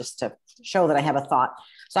do, just to show that I have a thought.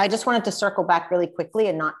 So I just wanted to circle back really quickly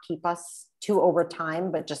and not keep us too over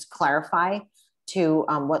time, but just clarify to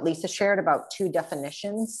what Lisa shared about 2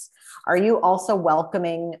 definitions. Are you also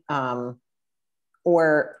welcoming,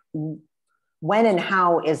 or when and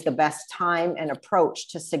how is the best time and approach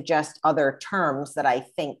to suggest other terms that I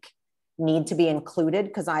think need to be included?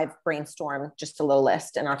 Because I've brainstormed just a little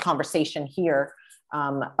list in our conversation here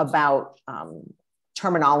about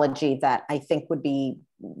terminology that I think would be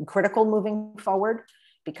critical moving forward,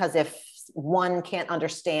 because if one can't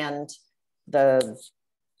understand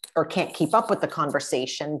or can't keep up with the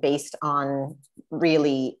conversation based on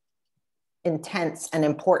really intense and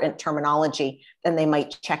important terminology, then they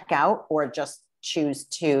might check out or just choose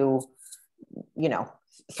to, you know,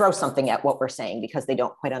 throw something at what we're saying because they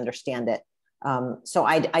don't quite understand it. So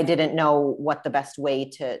I didn't know what the best way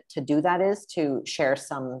to do that is, to share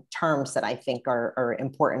some terms that I think are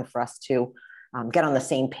important for us to get on the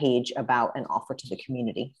same page about and offer to the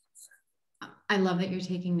community. I love that you're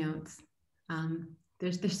taking notes.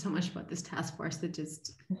 There's so much about this task force that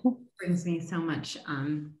just brings me so much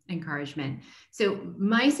encouragement. So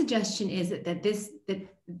my suggestion is that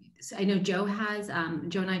I know Joe has,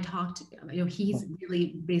 Joe and I talked, you know, he's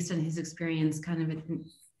really, based on his experience, kind of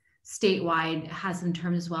statewide, has some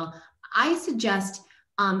terms as well. I suggest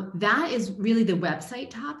that is really the website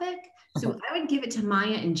topic. So I would give it to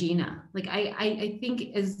Maya and Gina. Like I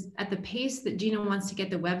think is at the pace that Gina wants to get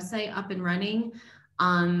the website up and running,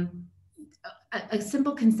 a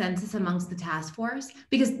simple consensus amongst the task force,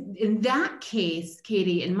 because in that case,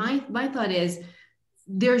 Katie, and my thought is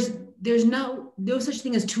there's no such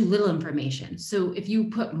thing as too little information. So if you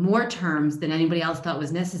put more terms than anybody else thought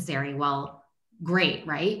was necessary, well, great,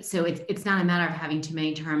 right? So it's not a matter of having too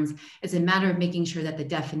many terms. It's a matter of making sure that the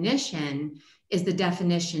definition is the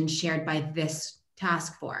definition shared by this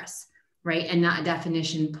task force, right? And not a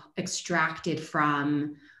definition extracted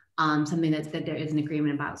from something that there is an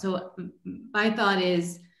agreement about. So my thought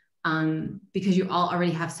is, because you all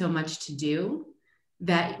already have so much to do,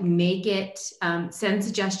 that make it, send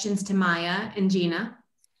suggestions to Maya and Gina,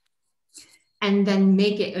 and then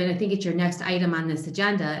make it, and I think it's your next item on this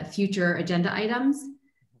agenda, future agenda items,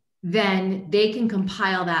 then they can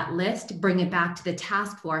compile that list, bring it back to the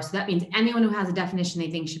task force. So that means anyone who has a definition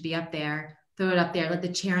they think should be up there, throw it up there, let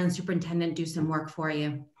the chair and the superintendent do some work for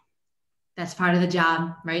you. That's part of the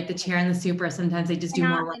job, right? The chair and the super, sometimes they just do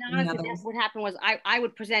more work than the others. What happened was I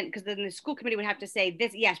would present, because then the school committee would have to say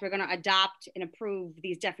this, yes, we're going to adopt and approve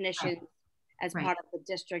these definitions as part of the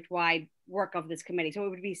district-wide work of this committee. So it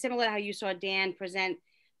would be similar to how you saw Dan present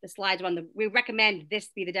the slides on we recommend this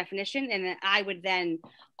be the definition, and then I would then,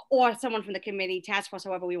 or someone from the committee, task force,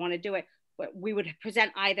 however we want to do it, but we would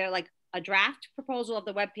present either like a draft proposal of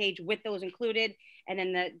the webpage with those included, and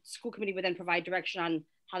then the school committee would then provide direction on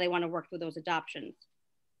how they want to work through those adoptions.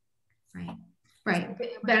 Right. Right.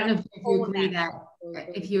 But I don't know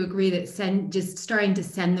if you agree that just starting to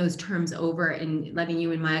send those terms over and letting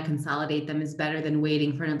you and Maya consolidate them is better than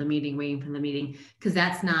waiting for another meeting, because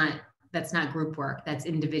that's not group work. That's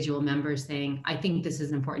individual members saying, I think this is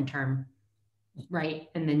an important term. Right.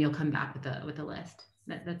 And then you'll come back with a list.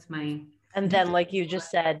 That's my, and then like you just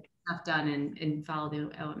said, stuff done and follow the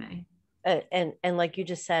OMA. And like you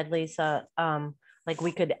just said, Lisa, like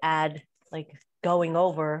we could add like going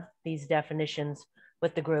over these definitions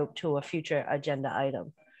with the group to a future agenda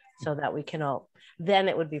item, so that we can all, then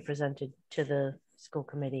it would be presented to the school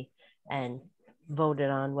committee and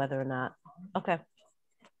voted on whether or not. Okay.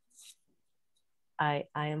 I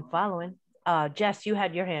am following. Jess, you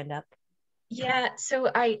had your hand up. Yeah,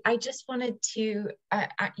 so I just wanted to,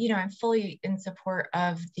 I'm fully in support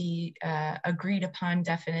of the agreed upon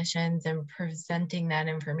definitions and presenting that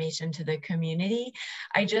information to the community.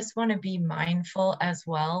 I just want to be mindful as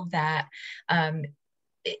well that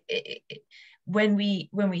when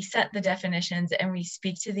we set the definitions and we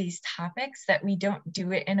speak to these topics, that we don't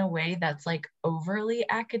do it in a way that's like overly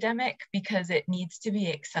academic, because it needs to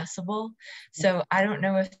be accessible. So I don't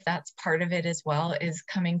know if that's part of it as well, is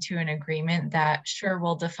coming to an agreement that sure,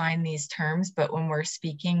 we'll define these terms, but when we're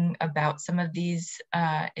speaking about some of these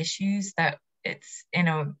issues, that it's in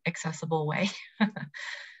an accessible way.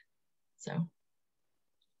 So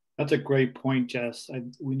that's a great point, Jess.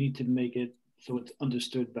 We need to make it so it's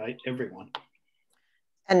understood by everyone.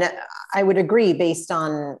 And I would agree, based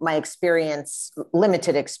on my experience,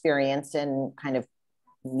 limited experience in kind of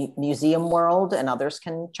museum world, and others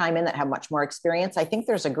can chime in that have much more experience. I think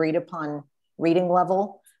there's agreed upon reading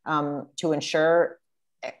level to ensure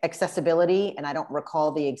accessibility. And I don't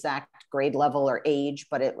recall the exact grade level or age,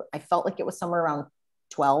 but I felt like it was somewhere around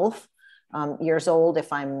 12 years old,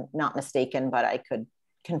 if I'm not mistaken, but I could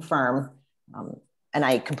confirm. And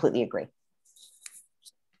I completely agree.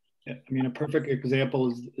 Yeah, I mean, a perfect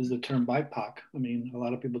example is the term BIPOC. I mean, a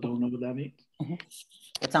lot of people don't know what that means. Mm-hmm.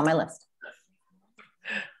 It's on my list.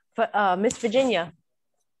 But Miss Virginia.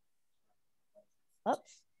 Oh,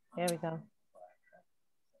 there we go.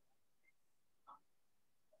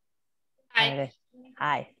 Hi.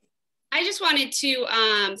 Hi. I just wanted to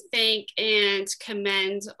thank and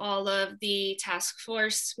commend all of the task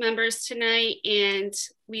force members tonight and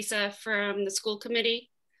Lisa from the school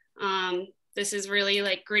committee. This is really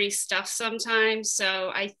like gritty stuff sometimes.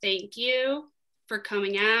 So I thank you for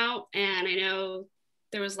coming out. And I know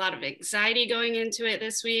there was a lot of anxiety going into it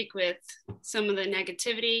this week with some of the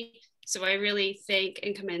negativity. So I really thank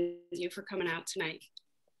and commend you for coming out tonight.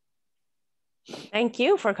 Thank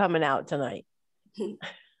you for coming out tonight. Oh,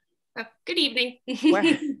 good evening.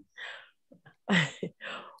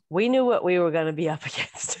 We knew what we were going to be up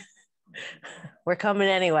against. We're coming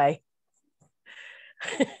anyway.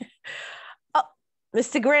 Oh,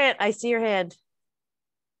 Mr. Grant, I see your hand.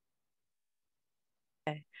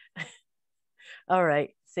 Okay. All right.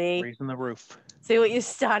 See, raising the roof. See what you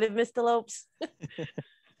started, Mr. Lopes.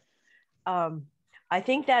 I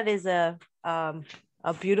think that is a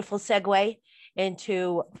beautiful segue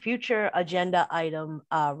into future agenda item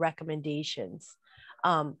recommendations.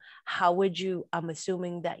 How would you, I'm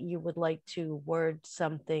assuming that you would like to word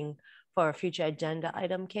something for a future agenda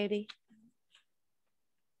item, Katie?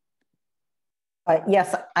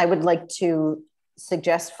 Yes, I would like to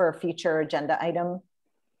suggest for a future agenda item,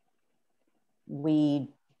 we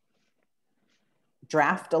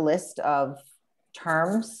draft a list of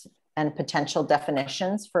terms and potential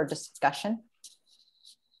definitions for discussion.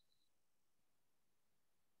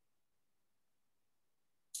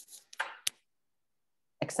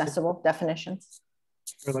 Accessible definitions.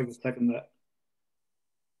 I'd like to second that.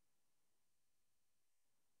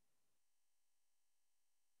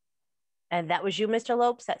 And that was you, Mr.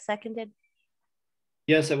 Lopes, that seconded?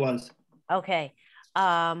 Yes, it was. Okay.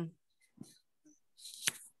 Then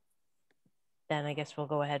I guess we'll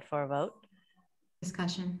go ahead for a vote.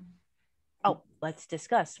 Discussion. Oh, let's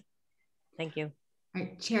discuss. Thank you. All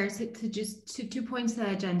right, Chair, so just 2 points to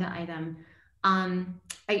the agenda item.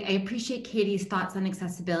 I appreciate Katie's thoughts on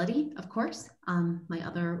accessibility, of course. My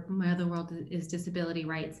other world is disability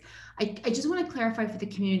rights. I just want to clarify for the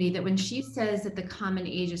community that when she says that the common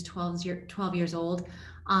age is 12 years old,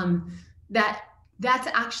 that's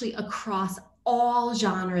actually across all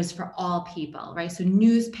genres for all people, right? So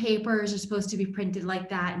newspapers are supposed to be printed like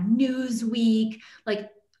that, Newsweek,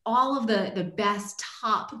 like all of the best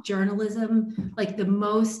top journalism, like the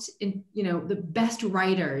most, the best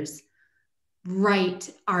writers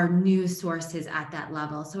write our news sources at that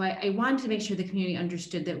level. So I wanted to make sure the community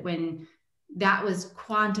understood that when that was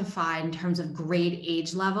quantified in terms of grade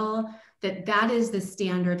age level, that is the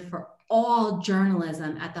standard for all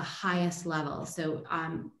journalism at the highest level. So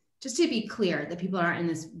just to be clear, that people aren't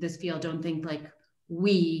in this field don't think like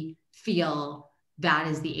we feel that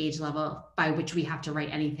is the age level by which we have to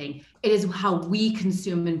write anything. It is how we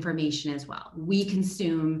consume information as well. We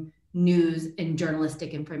consume news and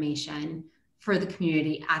journalistic information for the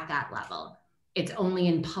community at that level. It's only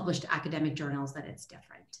in published academic journals that it's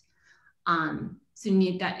different. So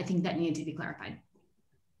I think that needed to be clarified.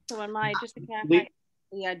 So just to clarify,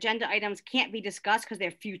 the agenda items can't be discussed because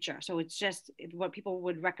they're future. So it's just what people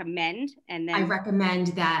would recommend. And then I recommend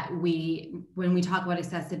that when we talk about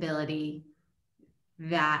accessibility,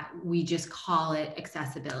 that we just call it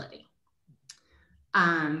accessibility.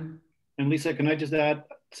 And Lisa, can I just add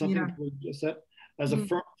something to what you just said?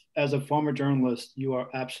 As a former journalist, you are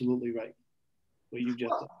absolutely right. What you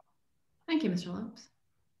just said. Thank you, Mr. Lopes.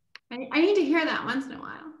 I need to hear that once in a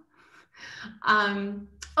while.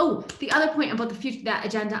 Oh, the other point about that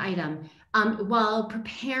agenda item, while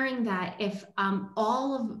preparing that, if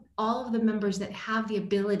all of the members that have the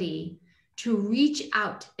ability to reach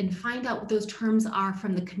out and find out what those terms are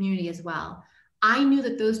from the community as well. I knew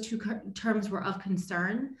that those 2 terms were of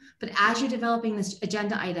concern, but as you're developing this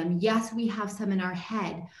agenda item, yes, we have some in our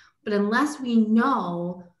head, but unless we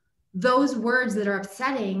know those words that are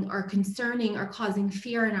upsetting or concerning or causing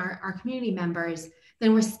fear in our community members,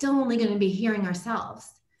 then we're still only going to be hearing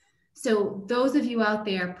ourselves. So those of you out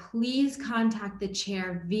there, please contact the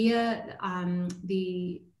chair via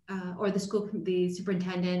the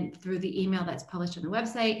superintendent through the email that's published on the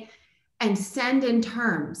website, and send in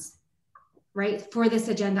terms, right, for this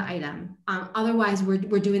agenda item. Otherwise, we're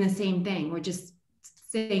doing the same thing. We're just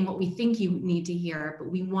saying what we think you need to hear, but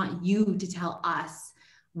we want you to tell us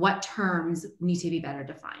what terms need to be better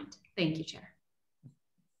defined. Thank you, Chair.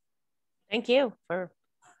 Thank you for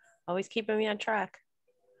always keeping me on track.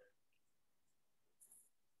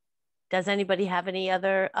 Does anybody have any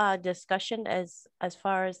other discussion as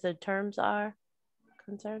far as the terms are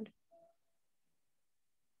concerned?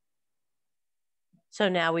 So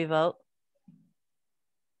now we vote.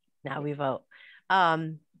 Now we vote.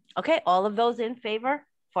 Okay, all of those in favor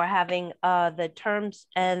for having the terms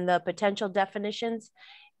and the potential definitions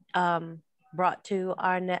brought to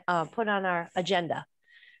our put on our agenda.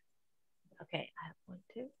 Okay, I have 1,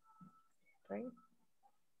 2, 3.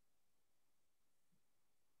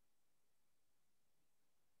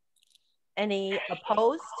 Any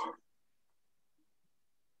opposed?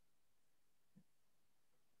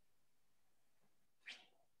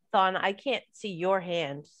 Thon, I can't see your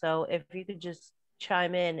hand. So if you could just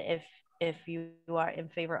chime in if you are in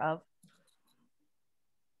favor of.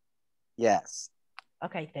 Yes.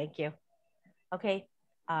 Okay, thank you. Okay,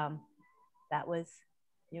 that was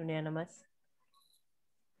unanimous.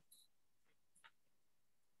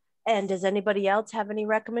 And does anybody else have any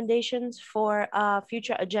recommendations for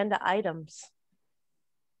future agenda items?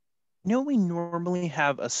 No, we normally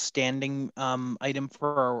have a standing item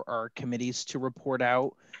for our committees to report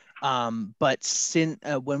out. But since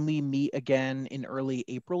when we meet again in early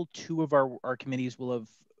April, 2 of our committees will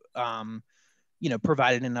have,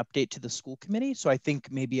 provided an update to the school committee. So I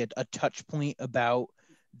think maybe a touch point about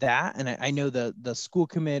that. And I know the school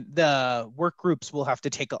committee, the work groups will have to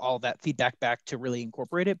take all that feedback back to really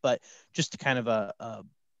incorporate it, but just kind of a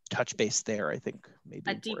touch base there, I think maybe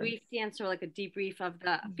a important. debrief answer, like a debrief of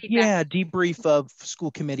the feedback. Yeah, debrief of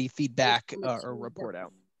school committee feedback or report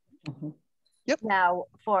out. Yep. Now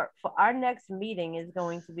for our next meeting is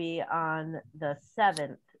going to be on the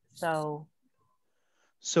 7th. So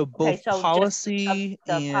both policy,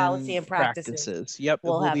 the policy and practices. Yep,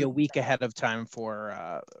 we'll be a week ahead of time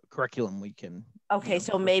for curriculum week. And okay,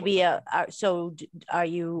 so maybe so are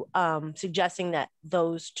you suggesting that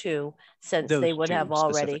those 2, since they would have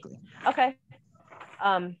already? Okay.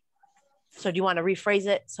 So do you want to rephrase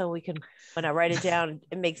it so we can, when I write it down,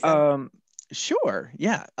 it makes sense? Sure.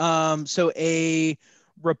 Yeah. So a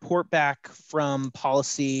report back from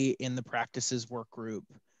policy in the practices work group,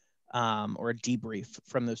 or a debrief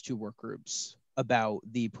from those 2 work groups about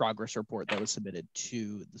the progress report that was submitted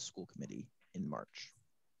to the school committee in March.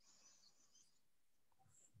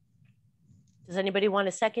 Does anybody want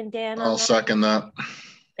a second, Dan? I'll second that.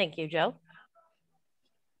 Thank you, Joe.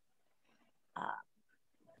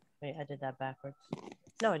 Wait, I did that backwards.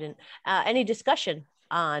 No, I didn't. Any discussion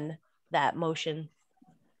on that motion?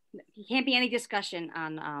 There can't be any discussion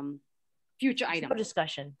on future items. No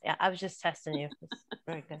discussion. Yeah, I was just testing you.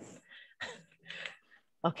 Very good.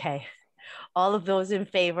 Okay. All of those in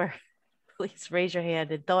favor, please raise your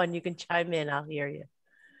hand. And Dawn, you can chime in. I'll hear you.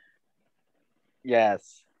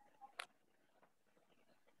 Yes.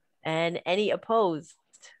 And any opposed?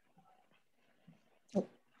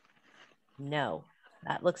 No.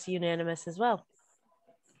 That looks unanimous as well.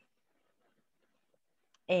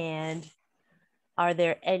 And are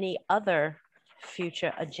there any other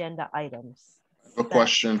future agenda items? A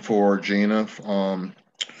question for Gina.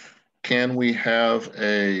 Can we have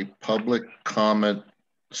a public comment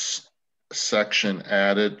section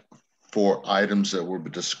added for items that will be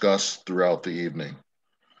discussed throughout the evening?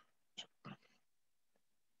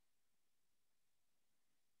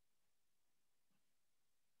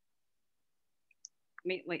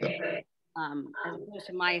 Like, as opposed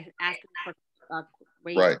to my asking for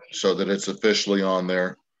right, so that it's officially on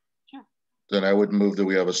there. Sure. Then I would move that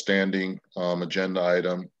we have a standing agenda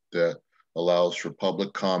item that allows for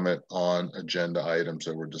public comment on agenda items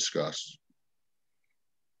that were discussed.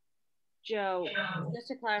 Joe, just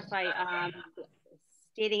to clarify,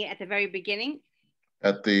 stating it at the very beginning?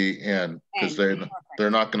 At the end, because they're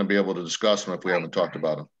not going to be able to discuss them if we haven't talked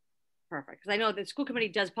about them. Perfect, because I know the school committee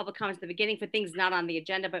does public comments at the beginning for things not on the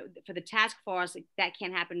agenda, but for the task force, that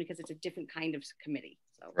can't happen because it's a different kind of committee.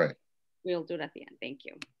 So right, we'll do it at the end. Thank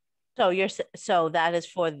you. So that is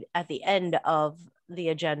for at the end of the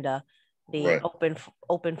agenda, the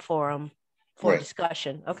open forum for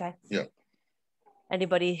discussion. Okay. Yeah.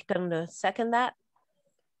 Anybody going to second that?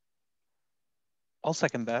 I'll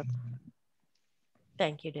second that.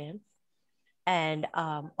 Thank you, Dan. And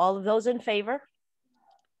all of those in favor?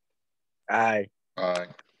 Aye. Aye.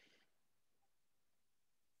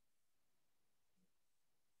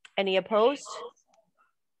 Any opposed?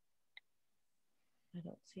 I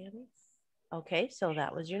don't see any. Okay, so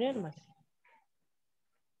that was unanimous.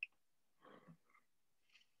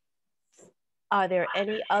 Are there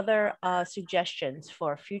any other suggestions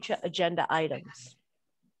for future agenda items?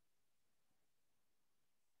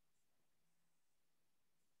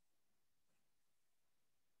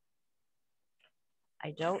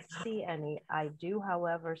 I don't see any. I do,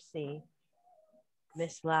 however, see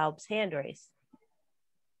Ms. Laub's hand raised.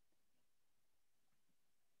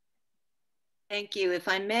 Thank you. If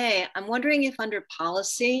I may, I'm wondering if under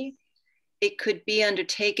policy, it could be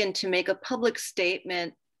undertaken to make a public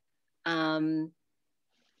statement,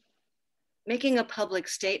 making a public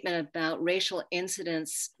statement about racial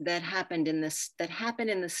incidents that happened in the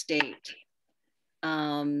state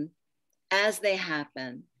as they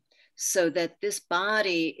happen, so that this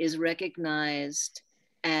body is recognized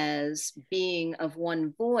as being of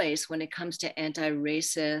one voice when it comes to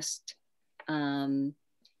anti-racist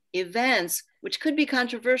events, which could be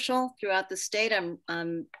controversial throughout the state.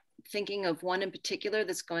 I'm thinking of one in particular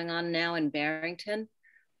that's going on now in Barrington,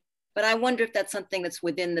 but I wonder if that's something that's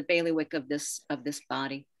within the bailiwick of this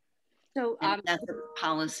body. So that's a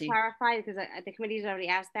policy. Clarify, because the committee's already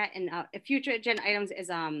asked that, and future agenda items is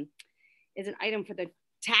an item for the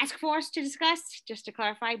task force to discuss, just to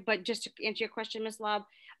clarify. But just to answer your question, Ms. Love,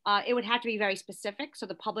 it would have to be very specific, so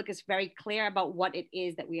the public is very clear about what it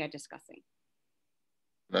is that we are discussing.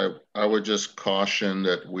 I would just caution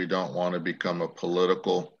that we don't want to become a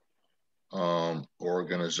political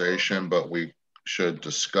organization, but we should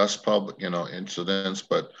discuss public, incidents,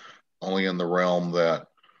 but only in the realm that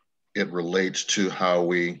it relates to how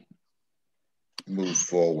we move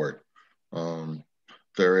forward.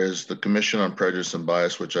 There is the Commission on Prejudice and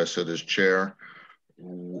Bias, which I said as chair.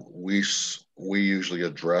 We usually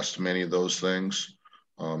address many of those things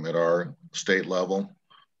at our state level,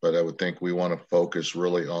 but I would think we want to focus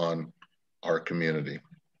really on our community.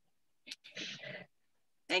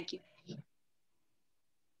 Thank you.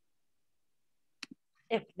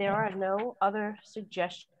 If there are no other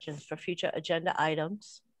suggestions for future agenda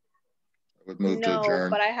items, I would move to adjourn.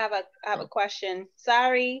 But I have a question.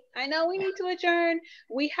 Sorry, I know we need to adjourn.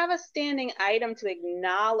 We have a standing item to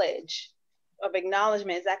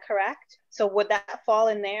acknowledgement. Is that correct? So would that fall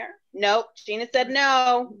in there? Nope. Gina said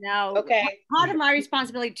no. No. Okay. Part of my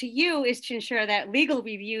responsibility to you is to ensure that legal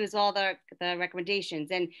reviews all the recommendations,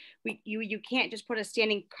 and you can't just put a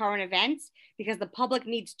standing current events, because the public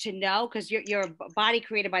needs to know, because you're a body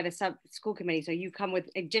created by the school committee, so you come with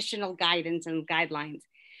additional guidance and guidelines.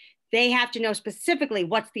 They have to know specifically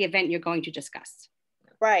what's the event you're going to discuss.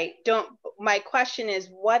 Right. My question is,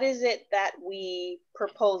 what is it that we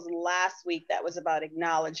proposed last week that was about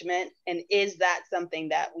acknowledgement? And is that something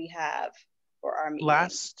that we have for our meeting?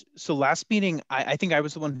 Last meeting, I think I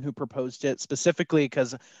was the one who proposed it specifically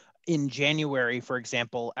because in January, for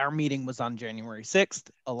example, our meeting was on January 6th,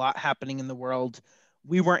 a lot happening in the world.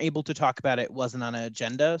 We weren't able to talk about it. It wasn't on an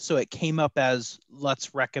agenda. So it came up as let's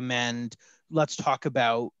talk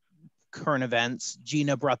about current events.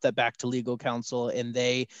 Gina brought that back to legal counsel and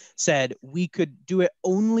they said we could do it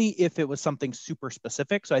only if it was something super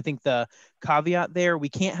specific. So I think the caveat there, we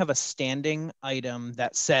can't have a standing item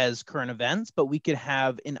that says current events, but we could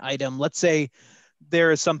have an item, let's say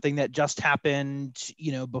there is something that just happened,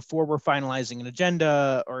 before we're finalizing an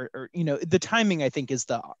agenda or the timing I think is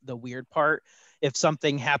the weird part. If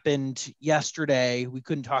something happened yesterday, we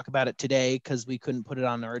couldn't talk about it today because we couldn't put it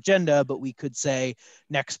on our agenda, but we could say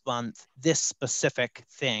next month, this specific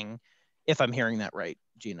thing, if I'm hearing that right,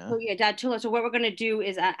 Gina. Oh yeah, Tula. So what we're gonna do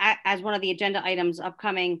is as one of the agenda items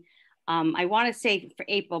upcoming, I wanna say for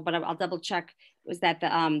April, but I'll double check, was that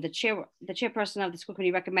the chairperson of the school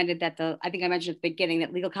committee recommended that I think I mentioned at the beginning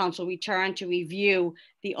that legal counsel return to review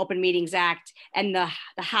the Open Meetings Act and the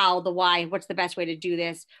how, the why, what's the best way to do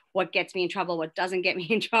this, what gets me in trouble, what doesn't get me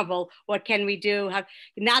in trouble, what can we do?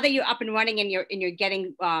 Now that you're up and running and you're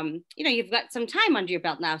getting, you've got some time under your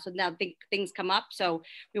belt now, so now things come up. So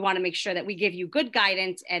we want to make sure that we give you good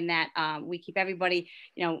guidance and that we keep everybody,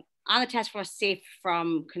 on the task force safe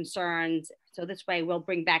from concerns. So this way we'll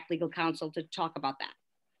bring back legal counsel to talk about that.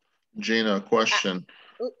 Gina, a question.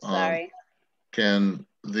 Oops, sorry. Can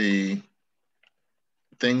the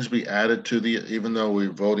things be added to even though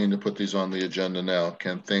we're voting to put these on the agenda now,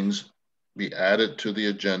 can things be added to the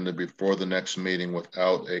agenda before the next meeting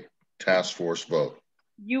without a task force vote?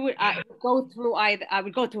 You would go through I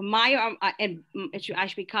would go through my and it should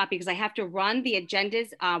actually be copied because I have to run the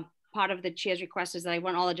agendas. Part of the chair's request is that I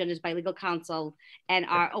run all agendas by legal counsel and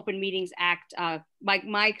our Open Meetings Act.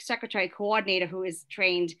 My secretary coordinator, who is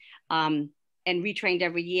trained and retrained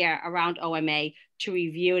every year around OMA to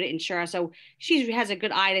review it, ensure. So she has a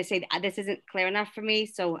good eye to say this isn't clear enough for me.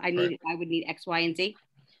 So I would need X, Y, and Z.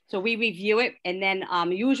 So we review it, and then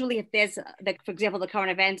usually if there's, for example, the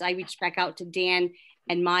current events, I reached back out to Dan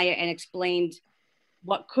and Maya and explained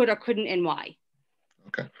what could or couldn't and why.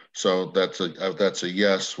 Okay, so that's a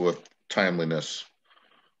yes with timeliness.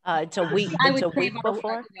 It's a week. It's a week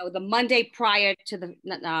before. The Monday prior to the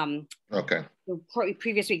the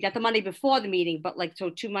previous week, not the Monday before the meeting, but so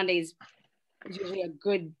 2 Mondays is usually a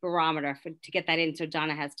good barometer to get that in, so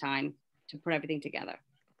Donna has time to put everything together.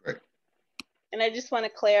 Great. And I just want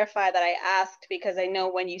to clarify that I asked because I know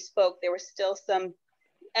when you spoke, there were still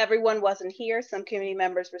everyone wasn't here. Some community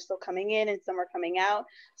members were still coming in and some were coming out.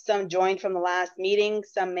 Some joined from the last meeting,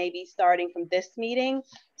 some may be starting from this meeting.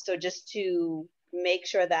 So just to make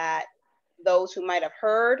sure that those who might have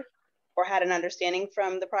heard or had an understanding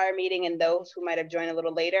from the prior meeting and those who might have joined a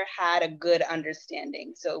little later had a good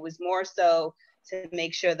understanding. So it was more so to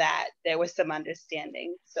make sure that there was some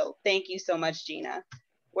understanding. So thank you so much, Gina.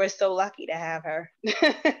 we're so lucky to have her.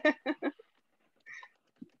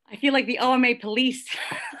 I feel like the OMA police.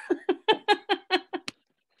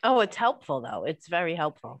 Oh, it's helpful though. It's very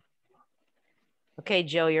helpful. Okay,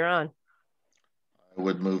 Joe, you're on. I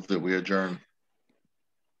would move that we adjourn.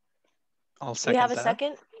 I'll second. We have a that.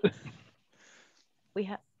 second.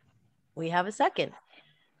 We have a second.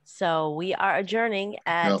 So we are adjourning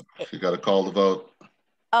at. No, you got to call the vote.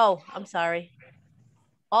 Oh, I'm sorry.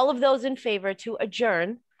 All of those in favor to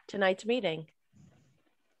adjourn tonight's meeting.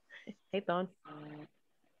 Hey, Dawn.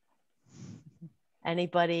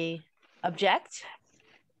 Anybody object?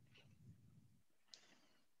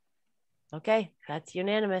 Okay, that's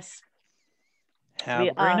unanimous. Have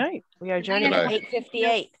a great night. We are adjourning at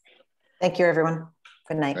 8:58. Thank you, everyone.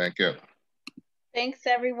 Good night. Thank you. Thanks,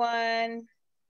 everyone.